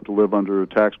people have to live under a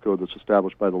tax code that's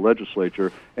established by the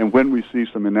legislature. And when we see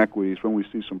some inequities, when we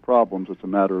see some problems, it's a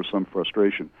matter of some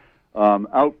frustration.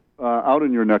 Out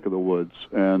in your neck of the woods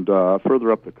and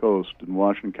further up the coast in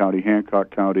Washington County, Hancock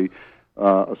County,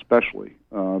 especially,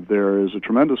 there is a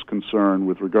tremendous concern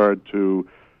with regard to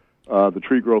the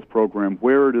tree growth program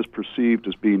where it is perceived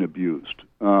as being abused.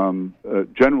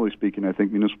 Generally speaking, I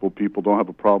think municipal people don't have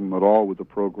a problem at all with the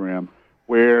program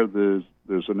where there's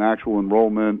an actual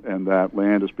enrollment and that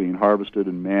land is being harvested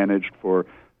and managed for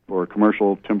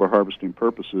commercial timber harvesting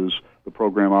purposes. The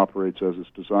program operates as it's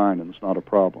designed, and it's not a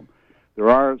problem. There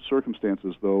are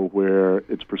circumstances, though, where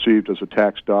it's perceived as a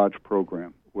tax dodge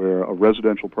program, where a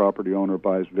residential property owner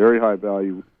buys very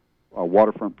high-value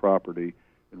waterfront property,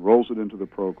 enrolls it into the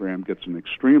program, gets an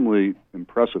extremely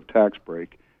impressive tax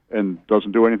break, and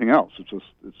doesn't do anything else. It's a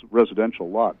residential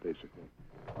lot, basically.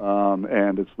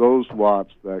 And it's those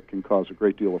lots that can cause a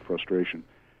great deal of frustration.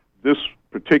 This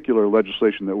particular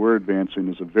legislation that we're advancing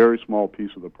is a very small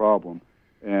piece of the problem,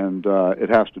 and it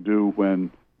has to do when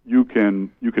you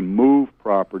can move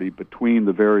property between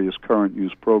the various current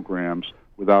use programs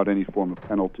without any form of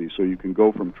penalty. So you can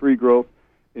go from tree growth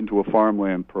into a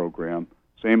farmland program,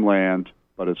 same land,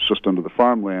 but it's just under the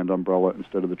farmland umbrella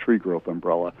instead of the tree growth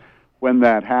umbrella. When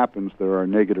that happens, there are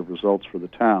negative results for the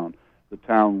town. The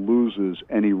town loses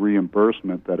any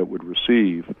reimbursement that it would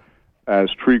receive as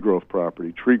tree growth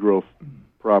property. Tree growth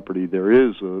property, there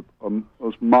is a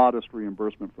modest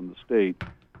reimbursement from the state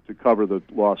to cover the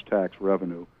lost tax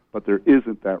revenue, but there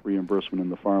isn't that reimbursement in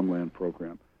the farmland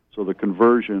program. So the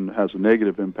conversion has a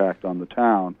negative impact on the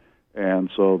town,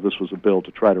 and so this was a bill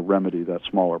to try to remedy that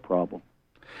smaller problem.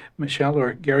 Michelle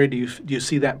or Gary, do you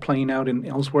see that playing out in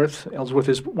Ellsworth? Ellsworth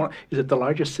is it the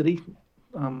largest city?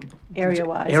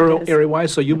 Area-wise.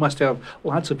 Area-wise, so you must have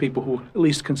lots of people who at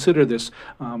least consider this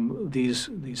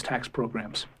these tax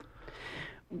programs.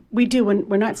 We do.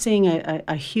 We're not seeing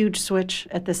a huge switch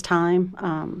at this time.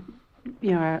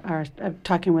 Our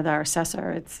talking with our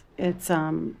assessor, it's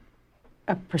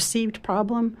a perceived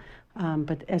problem,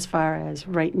 but as far as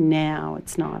right now,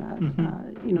 it's not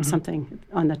something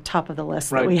on the top of the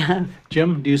list that we have.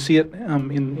 Jim, do you see it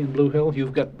in Blue Hill?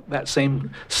 You've got that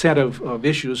same set of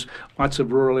issues, lots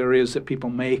of rural areas that people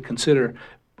may consider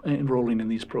enrolling in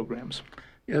these programs.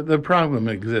 Yeah, the problem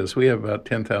exists. We have about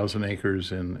 10,000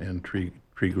 acres in tree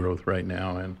growth right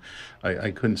now, and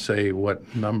I couldn't say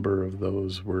what number of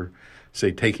those were,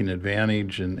 say, taking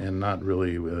advantage and not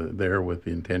really there with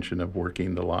the intention of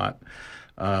working the lot.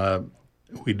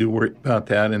 We do worry about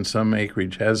that, and some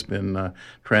acreage has been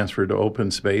transferred to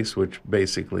open space, which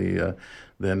basically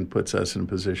then puts us in a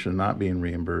position of not being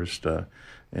reimbursed,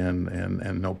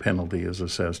 and no penalty is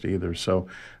assessed either. So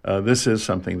this is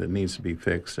something that needs to be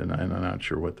fixed, and I'm not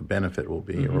sure what the benefit will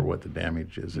be or what the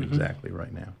damage is exactly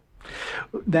right now.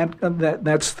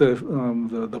 That's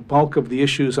the bulk of the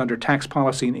issues under tax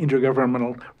policy and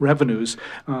intergovernmental revenues.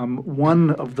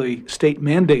 One of the state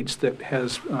mandates that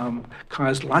has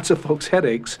caused lots of folks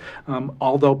headaches,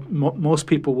 although most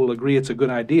people will agree it's a good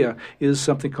idea, is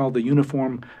something called the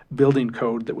Uniform Building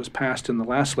Code that was passed in the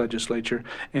last legislature,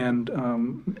 and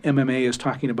MMA is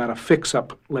talking about a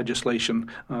fix-up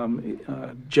legislation.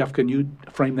 Jeff, can you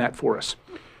frame that for us?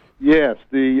 Yes,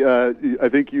 I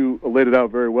think you laid it out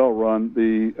very well, Ron.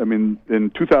 In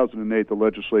 2008, the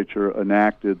legislature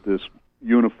enacted this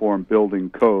Uniform Building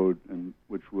Code, and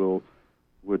which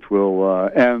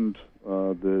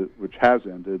has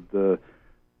ended the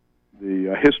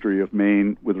history of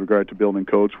Maine with regard to building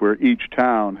codes, where each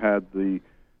town had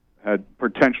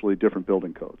potentially different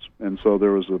building codes, and so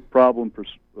there was a problem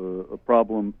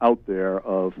out there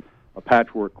of a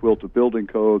patchwork quilt of building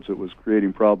codes. It was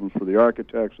creating problems for the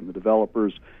architects and the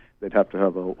developers. They'd have to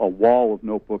have a wall of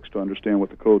notebooks to understand what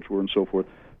the codes were and so forth.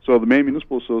 So the Maine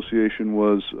Municipal Association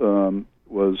was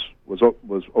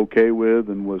okay with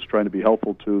and was trying to be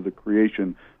helpful to the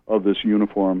creation of this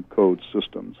uniform code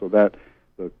system. So that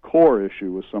the core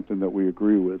issue is something that we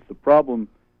agree with. The problem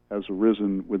has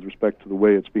arisen with respect to the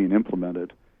way it's being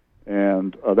implemented,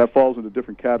 and that falls into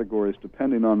different categories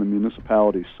depending on the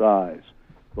municipality's size.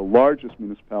 The largest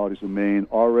municipalities in Maine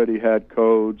already had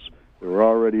codes. They were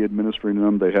already administering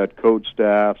them. They had code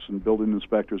staffs and building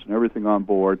inspectors and everything on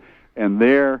board. And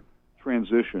their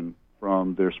transition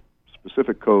from their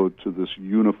specific code to this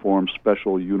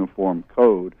special uniform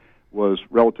code was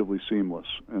relatively seamless.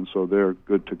 And so they're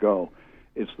good to go.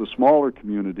 It's the smaller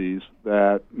communities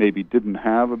that maybe didn't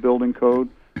have a building code,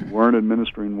 weren't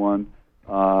administering one,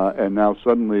 and now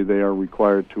suddenly they are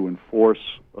required to enforce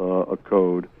a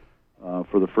code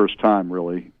for the first time,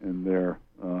 really, in their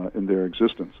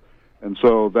existence, and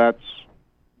so that's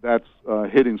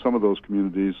hitting some of those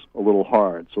communities a little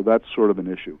hard. So that's sort of an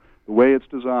issue. The way it's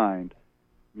designed,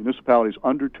 municipalities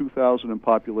under 2,000 in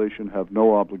population have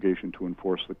no obligation to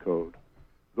enforce the code.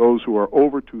 Those who are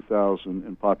over 2,000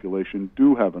 in population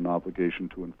do have an obligation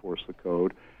to enforce the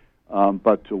code.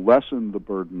 But to lessen the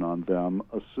burden on them,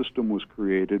 a system was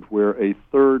created where a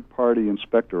third-party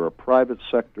inspector, a private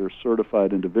sector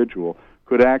certified individual,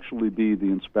 could actually be the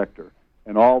inspector.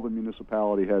 And all the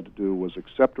municipality had to do was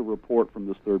accept a report from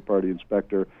this third-party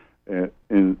inspector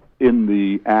in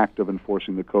the act of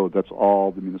enforcing the code. That's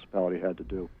all the municipality had to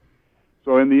do.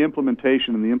 So in the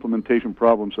implementation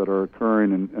problems that are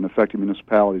occurring and affecting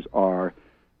municipalities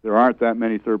there aren't that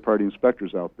many third-party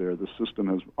inspectors out there. The system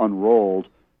has unrolled.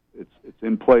 It's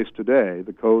in place today.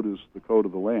 The code is the code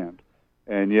of the land,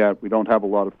 and yet we don't have a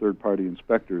lot of third-party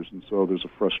inspectors, and so there's a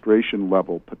frustration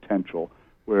level potential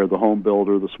where the home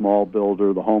builder, the small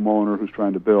builder, the homeowner who's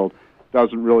trying to build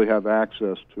doesn't really have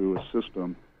access to a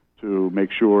system to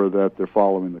make sure that they're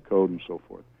following the code and so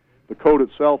forth. The code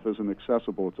itself isn't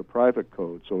accessible. It's a private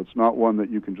code, so it's not one that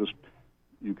you can just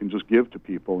give to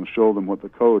people and show them what the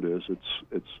code is.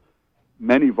 It's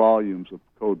many volumes of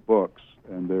code books,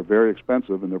 and they're very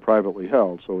expensive, and they're privately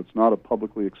held, so it's not a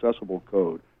publicly accessible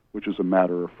code, which is a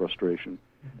matter of frustration.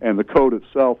 And the code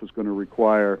itself is going to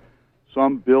require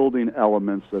some building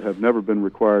elements that have never been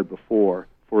required before.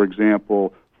 For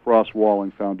example, frost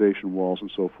walling, foundation walls, and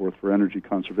so forth for energy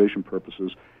conservation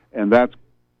purposes, and that's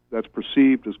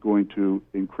perceived as going to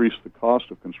increase the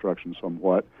cost of construction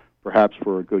somewhat, perhaps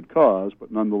for a good cause,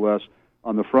 but nonetheless,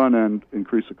 on the front end,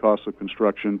 increase the cost of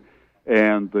construction.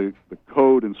 And the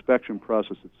code inspection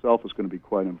process itself is going to be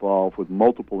quite involved with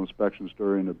multiple inspections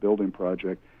during a building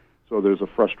project. So there's a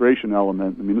frustration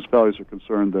element. The municipalities are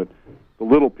concerned that the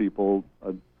little people,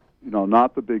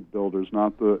 not the big builders,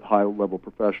 not the high-level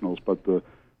professionals, but the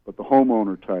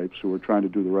homeowner types who are trying to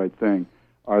do the right thing,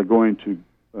 are going to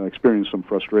experience some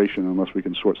frustration unless we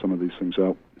can sort some of these things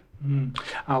out.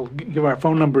 I'll give our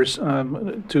phone numbers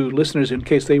to listeners in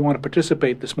case they want to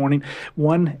participate this morning.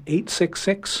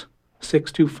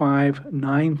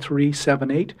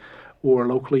 1-866-625-9378, or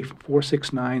locally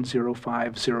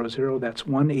 469-0500. That's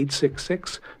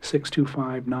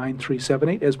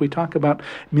 1-866-625-9378. As we talk about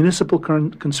municipal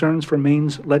concerns for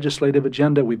Maine's legislative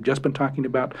agenda, we've just been talking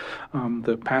about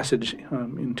the passage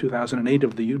in 2008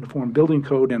 of the Uniform Building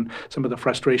Code and some of the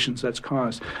frustrations that's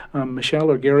caused.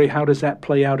 Michelle or Gary, how does that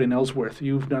play out in Ellsworth?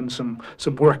 You've done some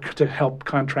work to help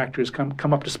contractors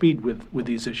come up to speed with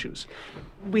these issues.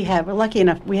 We're lucky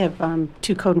enough, we have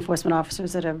 2 code enforcement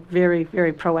officers that are very,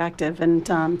 very proactive, and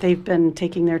they've been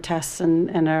taking their tests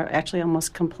and are actually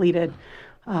almost completed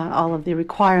all of the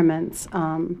requirements.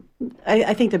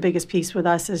 I think the biggest piece with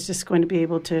us is just going to be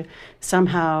able to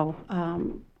somehow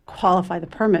qualify the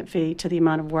permit fee to the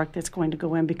amount of work that's going to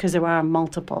go in, because there are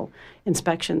multiple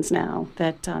inspections now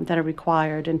that are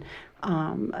required. And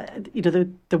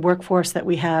the workforce that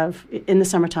we have in the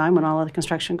summertime when all of the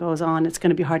construction goes on, it's going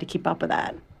to be hard to keep up with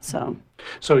that. So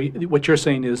what you're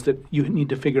saying is that you need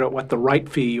to figure out what the right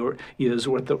fee is,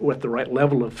 or what the right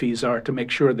level of fees are to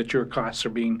make sure that your costs are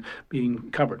being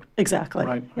covered. Exactly.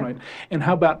 Right. Yep. Right. And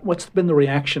how about what's been the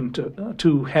reaction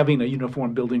to having a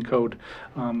uniform building code?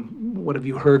 What have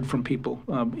you heard from people,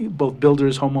 both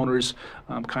builders, homeowners,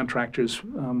 contractors?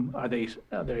 Are they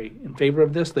in favor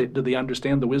of this? Do they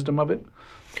understand the wisdom of it?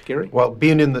 Gary? Well,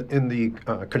 being in the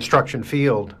construction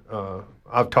field,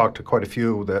 I've talked to quite a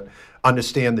few that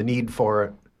understand the need for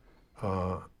it.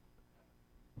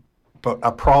 But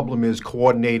a problem is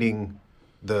coordinating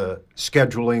the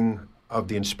scheduling of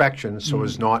the inspections so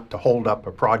as not to hold up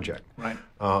a project. Right.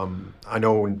 I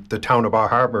know in the town of Bar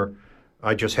Harbor,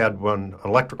 I just had one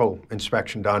electrical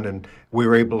inspection done, and we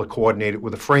were able to coordinate it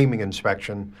with a framing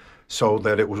inspection so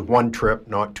that it was one trip,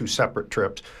 not 2 separate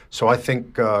trips. So I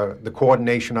think the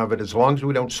coordination of it, as long as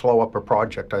we don't slow up a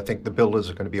project, I think the builders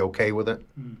are going to be okay with it.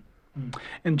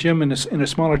 And Jim, in a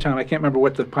smaller town, I can't remember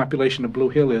what the population of Blue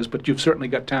Hill is, but you've certainly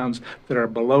got towns that are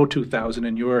below 2,000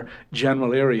 in your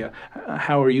general area.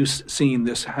 How are you seeing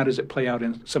this? How does it play out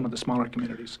in some of the smaller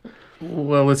communities?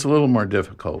 Well, it's a little more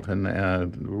difficult, and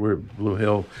Blue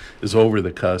Hill is over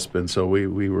the cusp, and so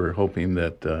we were hoping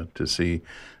that to see,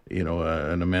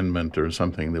 an amendment or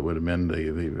something that would amend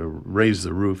raise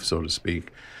the roof, so to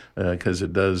speak, because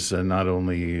it does not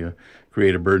only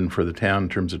create a burden for the town in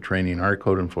terms of training our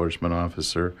code enforcement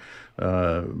officer,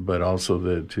 but also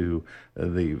the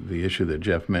issue that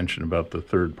Jeff mentioned about the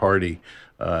third party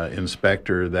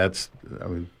inspector.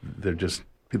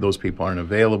 Those people aren't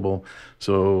available.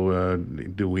 So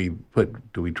do we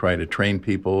try to train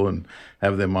people and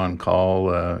have them on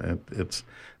call? It's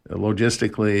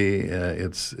logistically,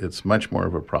 it's much more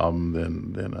of a problem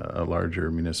than a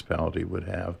larger municipality would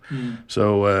have.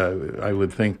 So I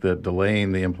would think that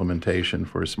delaying the implementation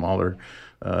for smaller,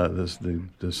 this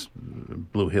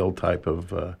Blue Hill type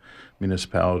of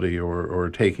municipality, or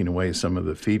taking away some of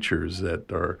the features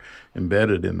that are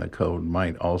embedded in the code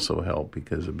might also help,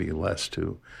 because it'd be less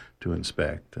to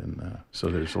inspect, and so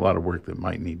there's a lot of work that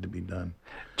might need to be done.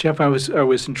 Jeff, I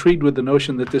was intrigued with the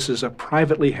notion that this is a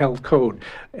privately held code.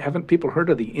 Haven't people heard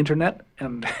of the internet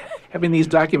and having these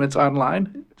documents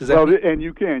online? And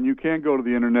you can go to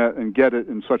the internet and get it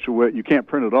in such a way. You can't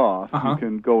print it off. You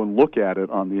can go and look at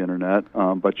it on the internet,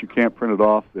 but you can't print it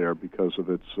off there because of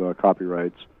its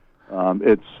copyrights.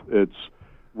 It's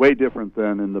way different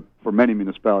than for many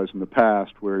municipalities in the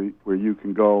past, where you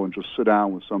can go and just sit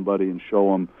down with somebody and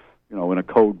show them, in a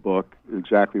code book,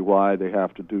 exactly why they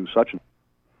have to do such and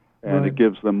right. It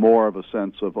gives them more of a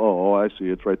sense of, oh, I see,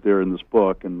 it's right there in this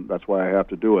book, and that's why I have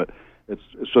to do it. It's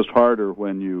just harder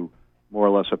when you more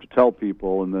or less have to tell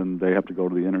people, and then they have to go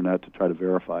to the internet to try to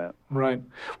verify it. Right.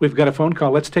 We've got a phone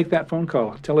call. Let's take that phone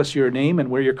call. Tell us your name and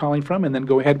where you're calling from, and then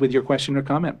go ahead with your question or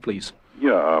comment, please.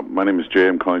 Yeah, my name is Jay.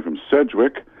 I'm calling from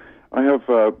Sedgwick. I have,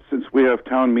 since we have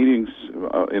town meetings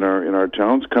in our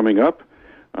towns coming up,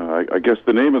 I guess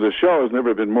the name of the show has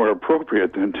never been more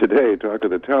appropriate than today, Talk of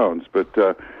the Towns. But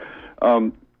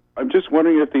I'm just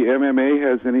wondering if the MMA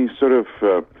has any sort of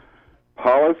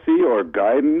policy or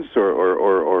guidance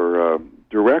or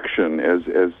direction as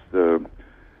the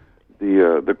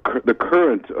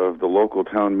current of the local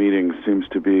town meetings seems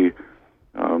to be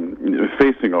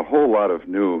facing a whole lot of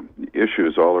new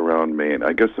issues all around Maine.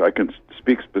 I guess I can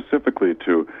speak specifically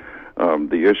to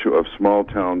the issue of small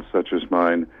towns such as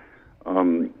mine.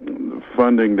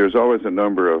 Funding, there's always a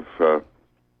number of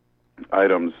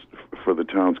items for the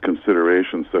town's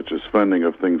consideration, such as funding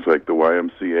of things like the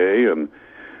YMCA and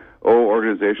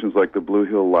organizations like the Blue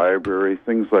Hill Library,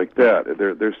 things like that.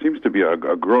 There seems to be a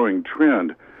growing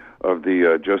trend of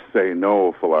the just say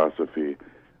no philosophy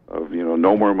of,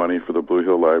 no more money for the Blue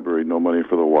Hill Library, no money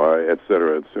for the Y, et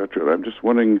cetera, et cetera. And I'm just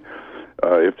wondering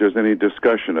if there's any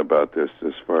discussion about this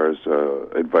as far as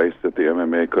advice that the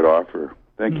MMA could offer.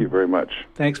 Thank you very much.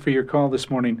 Thanks for your call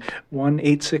this morning.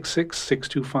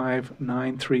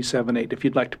 1-866-625-9378. If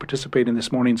you'd like to participate in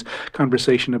this morning's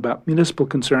conversation about municipal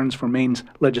concerns for Maine's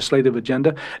legislative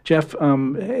agenda. Jeff,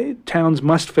 towns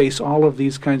must face all of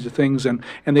these kinds of things, and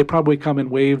they probably come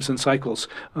in waves and cycles.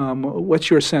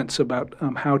 What's your sense about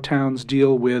how towns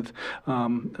deal with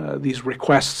these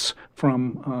requests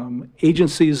from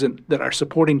agencies that are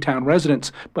supporting town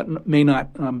residents but may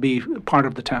not be part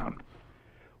of the town?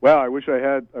 Well, I wish I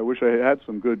had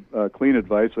some good, clean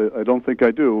advice. I don't think I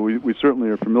do. We certainly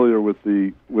are familiar with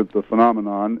the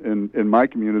phenomenon in my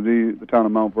community, the town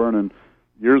of Mount Vernon.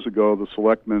 Years ago, the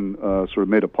selectmen sort of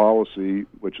made a policy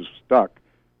which is stuck,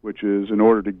 which is in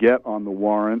order to get on the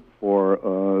warrant for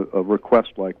a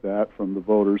request like that from the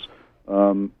voters,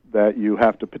 that you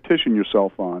have to petition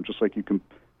yourself on, just like you can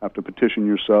have to petition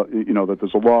yourself. That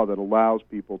there's a law that allows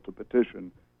people to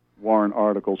petition warrant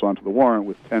articles onto the warrant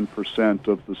with 10%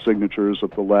 of the signatures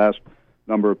of the last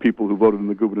number of people who voted in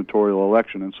the gubernatorial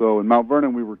election. And so in Mount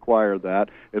Vernon, we require that.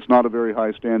 It's not a very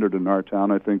high standard in our town.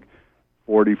 I think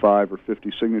 45 or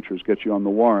 50 signatures get you on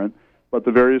the warrant. But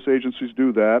the various agencies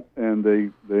do that, and they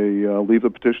leave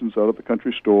the petitions out at the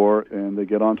country store, and they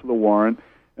get onto the warrant.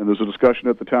 And there's a discussion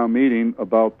at the town meeting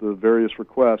about the various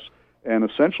requests. And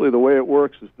essentially the way it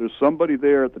works is there's somebody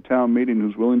there at the town meeting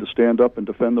who's willing to stand up and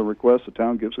defend the request. The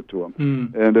town gives it to them.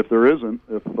 And if there isn't,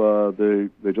 if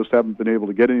they just haven't been able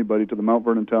to get anybody to the Mount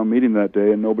Vernon town meeting that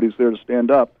day and nobody's there to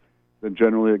stand up, then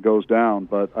generally it goes down.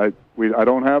 But I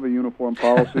don't have a uniform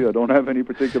policy. I don't have any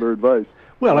particular advice.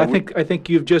 Well, I think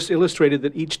you've just illustrated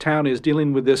that each town is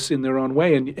dealing with this in their own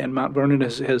way, and Mount Vernon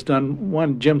has done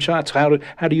one. Jim Schatz, how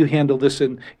do you handle this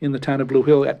in the town of Blue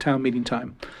Hill at town meeting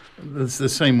time? It's the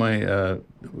same way,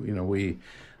 we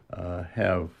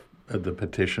have the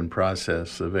petition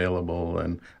process available,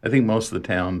 and I think most of the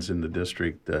towns in the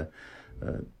district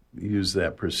use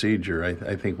that procedure.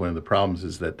 I think one of the problems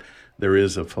is that there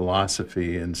is a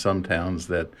philosophy in some towns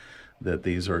that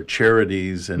these are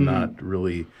charities and not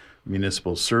really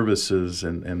municipal services,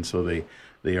 and so they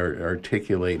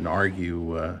articulate and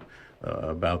argue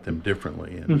about them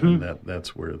differently, and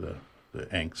that's where the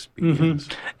angst begins.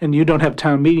 And you don't have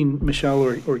town meeting, Michelle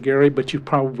or Gary, but you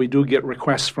probably do get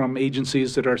requests from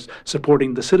agencies that are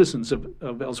supporting the citizens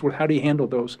of Ellsworth. How do you handle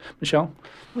those, Michelle?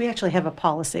 We actually have a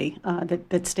policy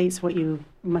that states what you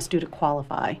must do to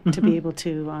qualify to be able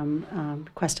to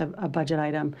request a budget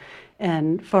item.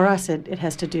 And for us, it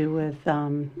has to do with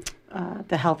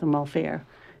the health and welfare.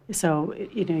 So,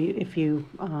 if you,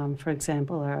 for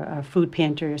example, are a food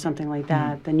pantry or something like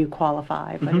that, then you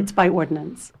qualify, but it's by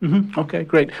ordinance. Okay,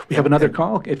 great. We have another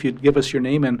call. If you'd give us your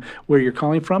name and where you're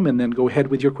calling from, and then go ahead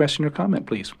with your question or comment,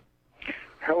 please.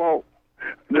 Hello.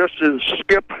 This is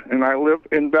Skip, and I live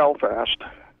in Belfast.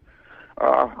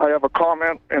 I have a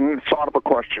comment and sort of a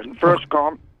question.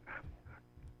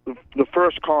 The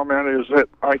first comment is that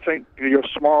I think your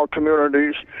small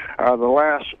communities are the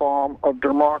last form of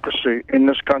democracy in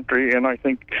this country, and I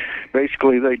think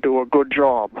basically they do a good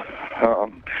job.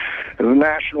 At the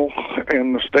national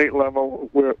and the state level,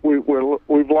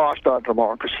 we've lost our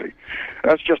democracy.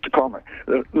 That's just a comment.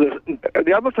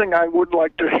 The other thing I would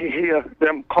like to hear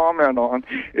them comment on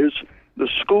is the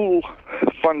school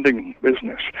funding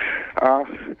business.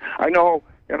 I know.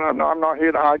 And I'm not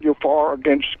here to argue for or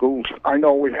against schools. I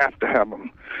know we have to have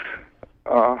them.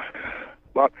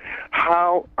 But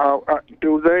how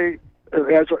do they,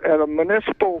 as a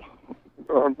municipal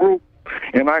group,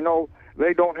 and I know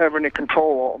they don't have any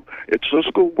control of them, it's the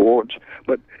school boards,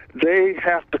 but they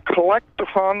have to collect the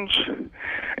funds,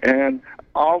 and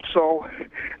also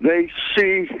they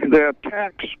see their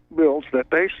tax bills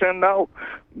that they send out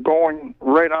going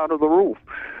right out of the roof.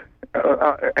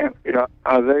 Are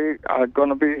they going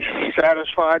to be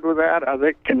satisfied with that?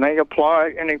 Can they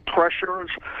apply any pressures?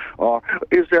 Or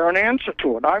is there an answer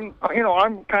to it? I'm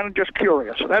kind of just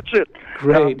curious. That's it.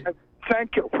 Great.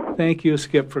 Thank you. Thank you,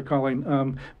 Skip, for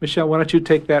calling. Michelle, why don't you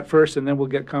take that first, and then we'll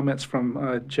get comments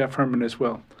from Jeff Herman as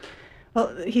well.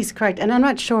 Well, he's correct, and I'm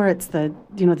not sure it's the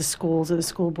schools or the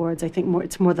school boards. I think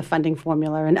it's more the funding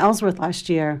formula. In Ellsworth last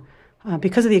year,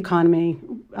 because of the economy,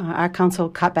 our council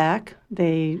cut back.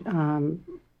 They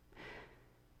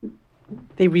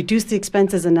reduced the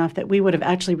expenses enough that we would have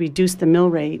actually reduced the mill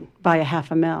rate by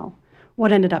 $0.5 mil.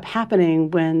 What ended up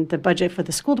happening when the budget for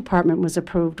the school department was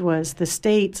approved was the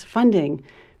state's funding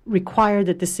required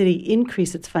that the city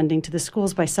increase its funding to the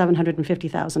schools by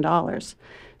 $750,000.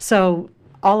 So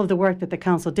all of the work that the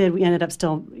council did, we ended up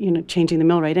still changing the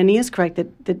mill rate. And he is correct that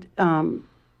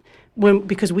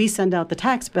because we send out the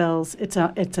tax bills, it's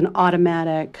an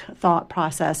automatic thought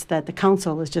process that the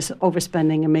council is just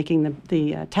overspending and making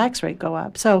the tax rate go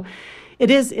up. So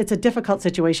it's a difficult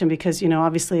situation because,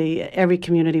 obviously every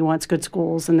community wants good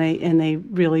schools and they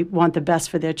really want the best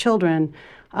for their children.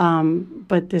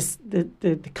 But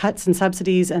the cuts and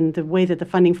subsidies and the way that the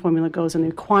funding formula goes and the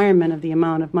requirement of the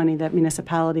amount of money that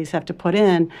municipalities have to put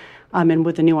in, and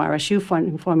with the new RSU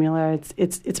funding formula,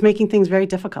 it's making things very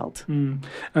difficult.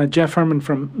 Jeff Herman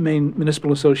from Maine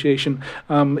Municipal Association.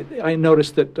 I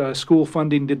noticed that school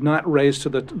funding did not raise to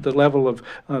the level of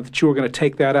that you were going to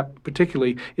take that up.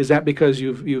 Particularly, is that because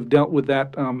you've dealt with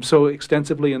that so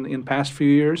extensively in past few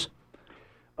years?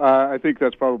 I think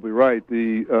that's probably right.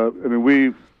 We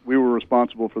were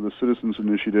responsible for the Citizens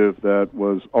Initiative that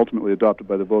was ultimately adopted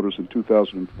by the voters in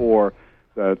 2004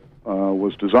 that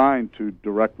was designed to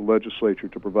direct the legislature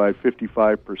to provide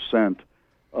 55%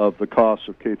 of the costs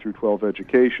of K through 12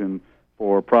 education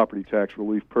for property tax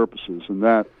relief purposes. And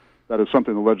that is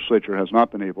something the legislature has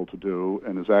not been able to do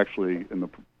and is actually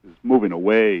is moving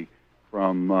away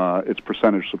from its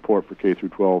percentage support for K through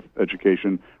 12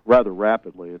 education rather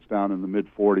rapidly. It's down in the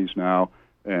mid-40s now,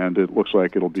 and it looks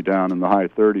like it'll be down in the high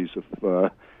 30s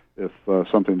if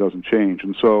something doesn't change.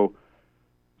 And so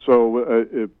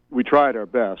we tried our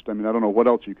best. I don't know what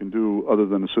else you can do other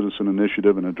than a citizen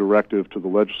initiative and a directive to the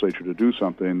legislature to do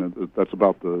something. That's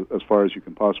about as far as you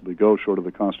can possibly go, short of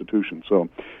the Constitution. So,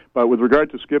 but with regard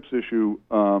to Skip's issue,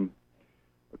 a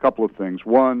couple of things.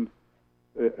 One,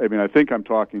 I think I'm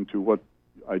talking to what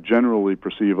I generally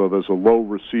perceive of as a low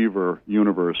receiver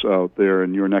universe out there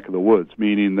in your neck of the woods,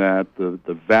 meaning that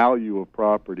the value of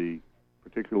property,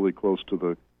 particularly close to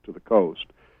the coast,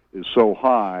 is so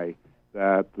high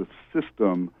that the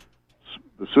system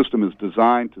is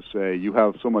designed to say you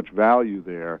have so much value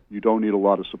there, you don't need a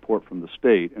lot of support from the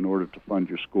state in order to fund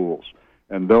your schools.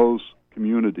 And those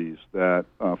communities that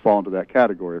fall into that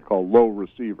category are called low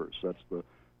receivers.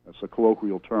 That's a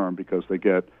colloquial term because they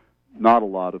get not a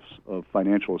lot of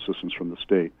financial assistance from the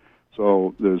state.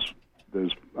 So there's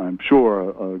I'm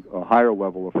sure, a higher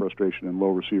level of frustration in low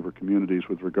receiver communities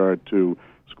with regard to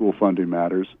school funding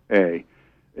matters, A.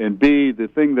 And B, the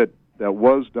thing that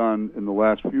was done in the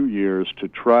last few years to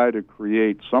try to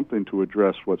create something to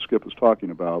address what Skip is talking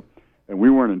about, and we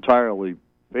weren't entirely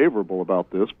favorable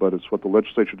about this, but it's what the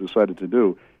legislature decided to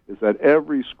do, is that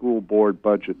every school board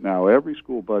budget now, every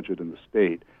school budget in the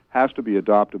state, has to be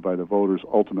adopted by the voters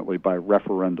ultimately by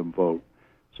referendum vote.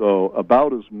 So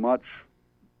about as much,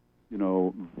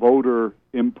 voter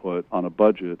input on a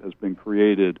budget has been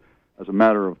created as a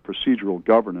matter of procedural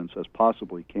governance as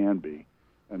possibly can be.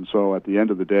 And so at the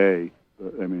end of the day,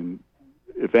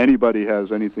 if anybody has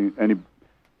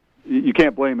you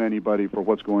can't blame anybody for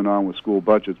what's going on with school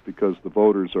budgets because the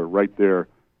voters are right there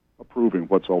approving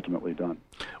what's ultimately done.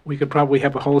 We could probably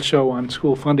have a whole show on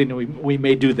school funding, and we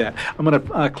may do that. I'm going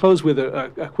to close with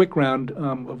a quick round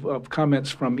of comments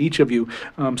from each of you,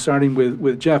 starting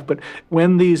with Jeff. But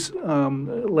when these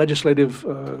legislative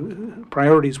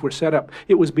priorities were set up,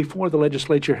 it was before the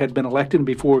legislature had been elected and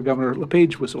before Governor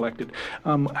LePage was elected.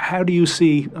 How do you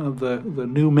see the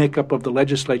new makeup of the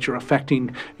legislature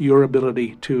affecting your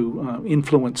ability to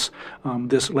influence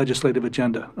this legislative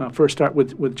agenda? First, start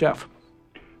with Jeff.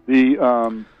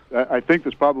 I think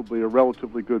there's probably a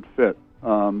relatively good fit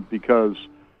because,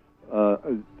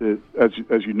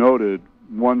 as you noted,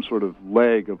 one sort of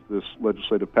leg of this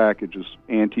legislative package is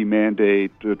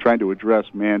anti-mandate, trying to address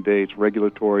mandates,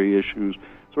 regulatory issues,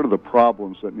 sort of the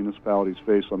problems that municipalities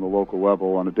face on the local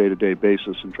level on a day-to-day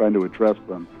basis and trying to address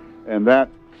them. And that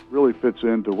really fits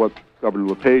into what Governor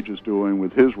LePage is doing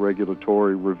with his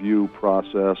regulatory review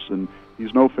process, and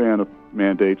he's no fan of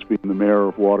mandates. Being the mayor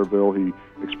of Waterville, he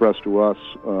expressed to us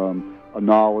a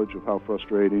knowledge of how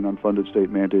frustrating unfunded state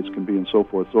mandates can be and so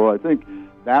forth. So I think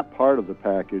that part of the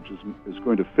package is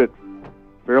going to fit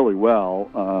fairly well,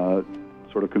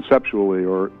 sort of conceptually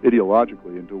or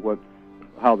ideologically, into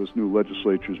how this new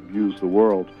legislature views the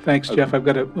world. Thanks, Jeff. I've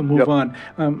got to move on.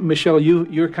 Michelle,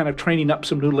 you're kind of training up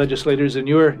some new legislators in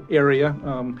your area.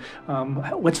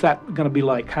 What's that going to be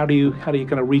like? How do you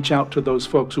kind of reach out to those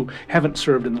folks who haven't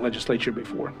served in the legislature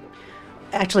before?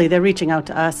 Actually, they're reaching out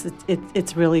to us.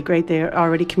 It's really great. They're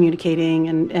already communicating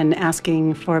and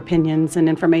asking for opinions and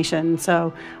information.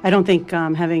 So I don't think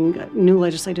having new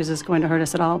legislators is going to hurt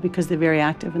us at all because they're very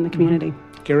active in the community.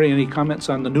 Gary, any comments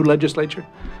on the new legislature?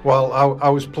 Well, I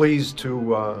was pleased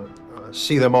to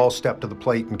see them all step to the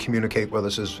plate and communicate with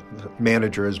us, as the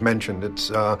manager has mentioned.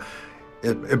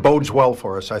 it bodes well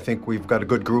for us. I think we've got a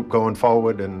good group going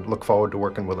forward and look forward to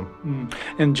working with them.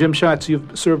 And Jim Schatz,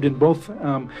 you've served in both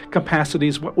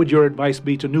capacities. What would your advice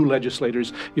be to new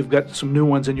legislators? You've got some new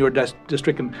ones in your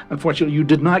district, and unfortunately you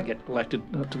did not get elected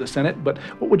to the Senate, but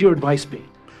what would your advice be?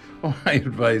 Well, my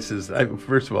advice is,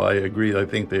 first of all, I agree. I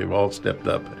think they've all stepped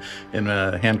up, and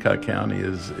Hancock County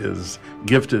is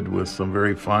gifted with some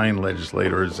very fine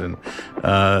legislators, and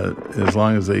as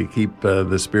long as they keep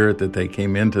the spirit that they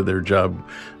came into their job,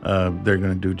 they're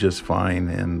going to do just fine.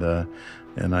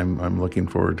 And I'm looking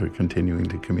forward to continuing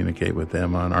to communicate with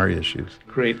them on our issues.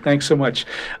 Great, thanks so much.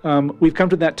 We've come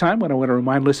to that time when I want to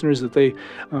remind listeners that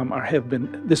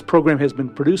this program has been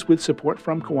produced with support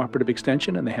from Cooperative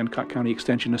Extension and the Hancock County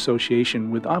Extension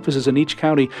Association. With offices in each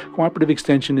county, Cooperative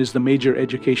Extension is the major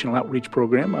educational outreach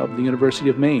program of the University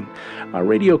of Maine. Our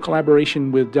radio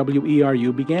collaboration with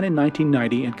WERU began in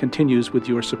 1990 and continues with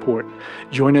your support.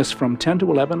 Join us from 10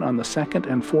 to 11 on the second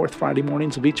and fourth Friday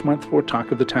mornings of each month for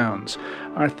Talk of the Towns.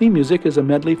 Our theme music is a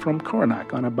medley from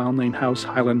Coronach on a Balmain House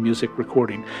Highland music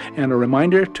recording. And a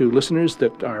reminder to listeners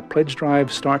that our pledge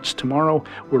drive starts tomorrow.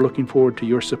 We're looking forward to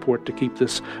your support to keep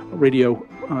this radio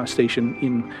station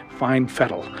in fine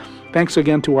fettle. Thanks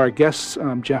again to our guests,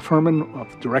 Jeff Herman,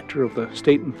 Director of the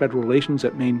State and Federal Relations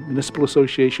at Maine Municipal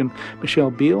Association,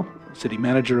 Michelle Beal, City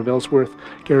Manager of Ellsworth,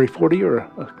 Gary Fortier,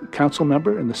 a council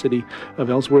member in the City of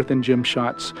Ellsworth, and Jim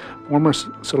Schatz, former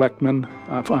selectman.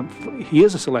 He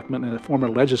is a selectman and a former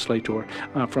legislator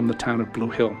from the town of Blue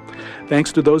Hill.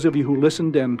 Thanks to those of you who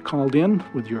listened and called in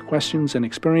with your questions and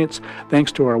experience.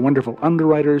 Thanks to our wonderful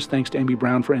underwriters. Thanks to Amy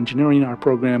Brown for engineering our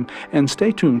program. And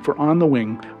stay tuned for On the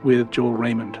Wing with Joel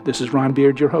Raymond. This is Ron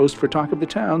Beard, your host for Talk of the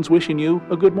Towns, wishing you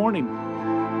a good morning.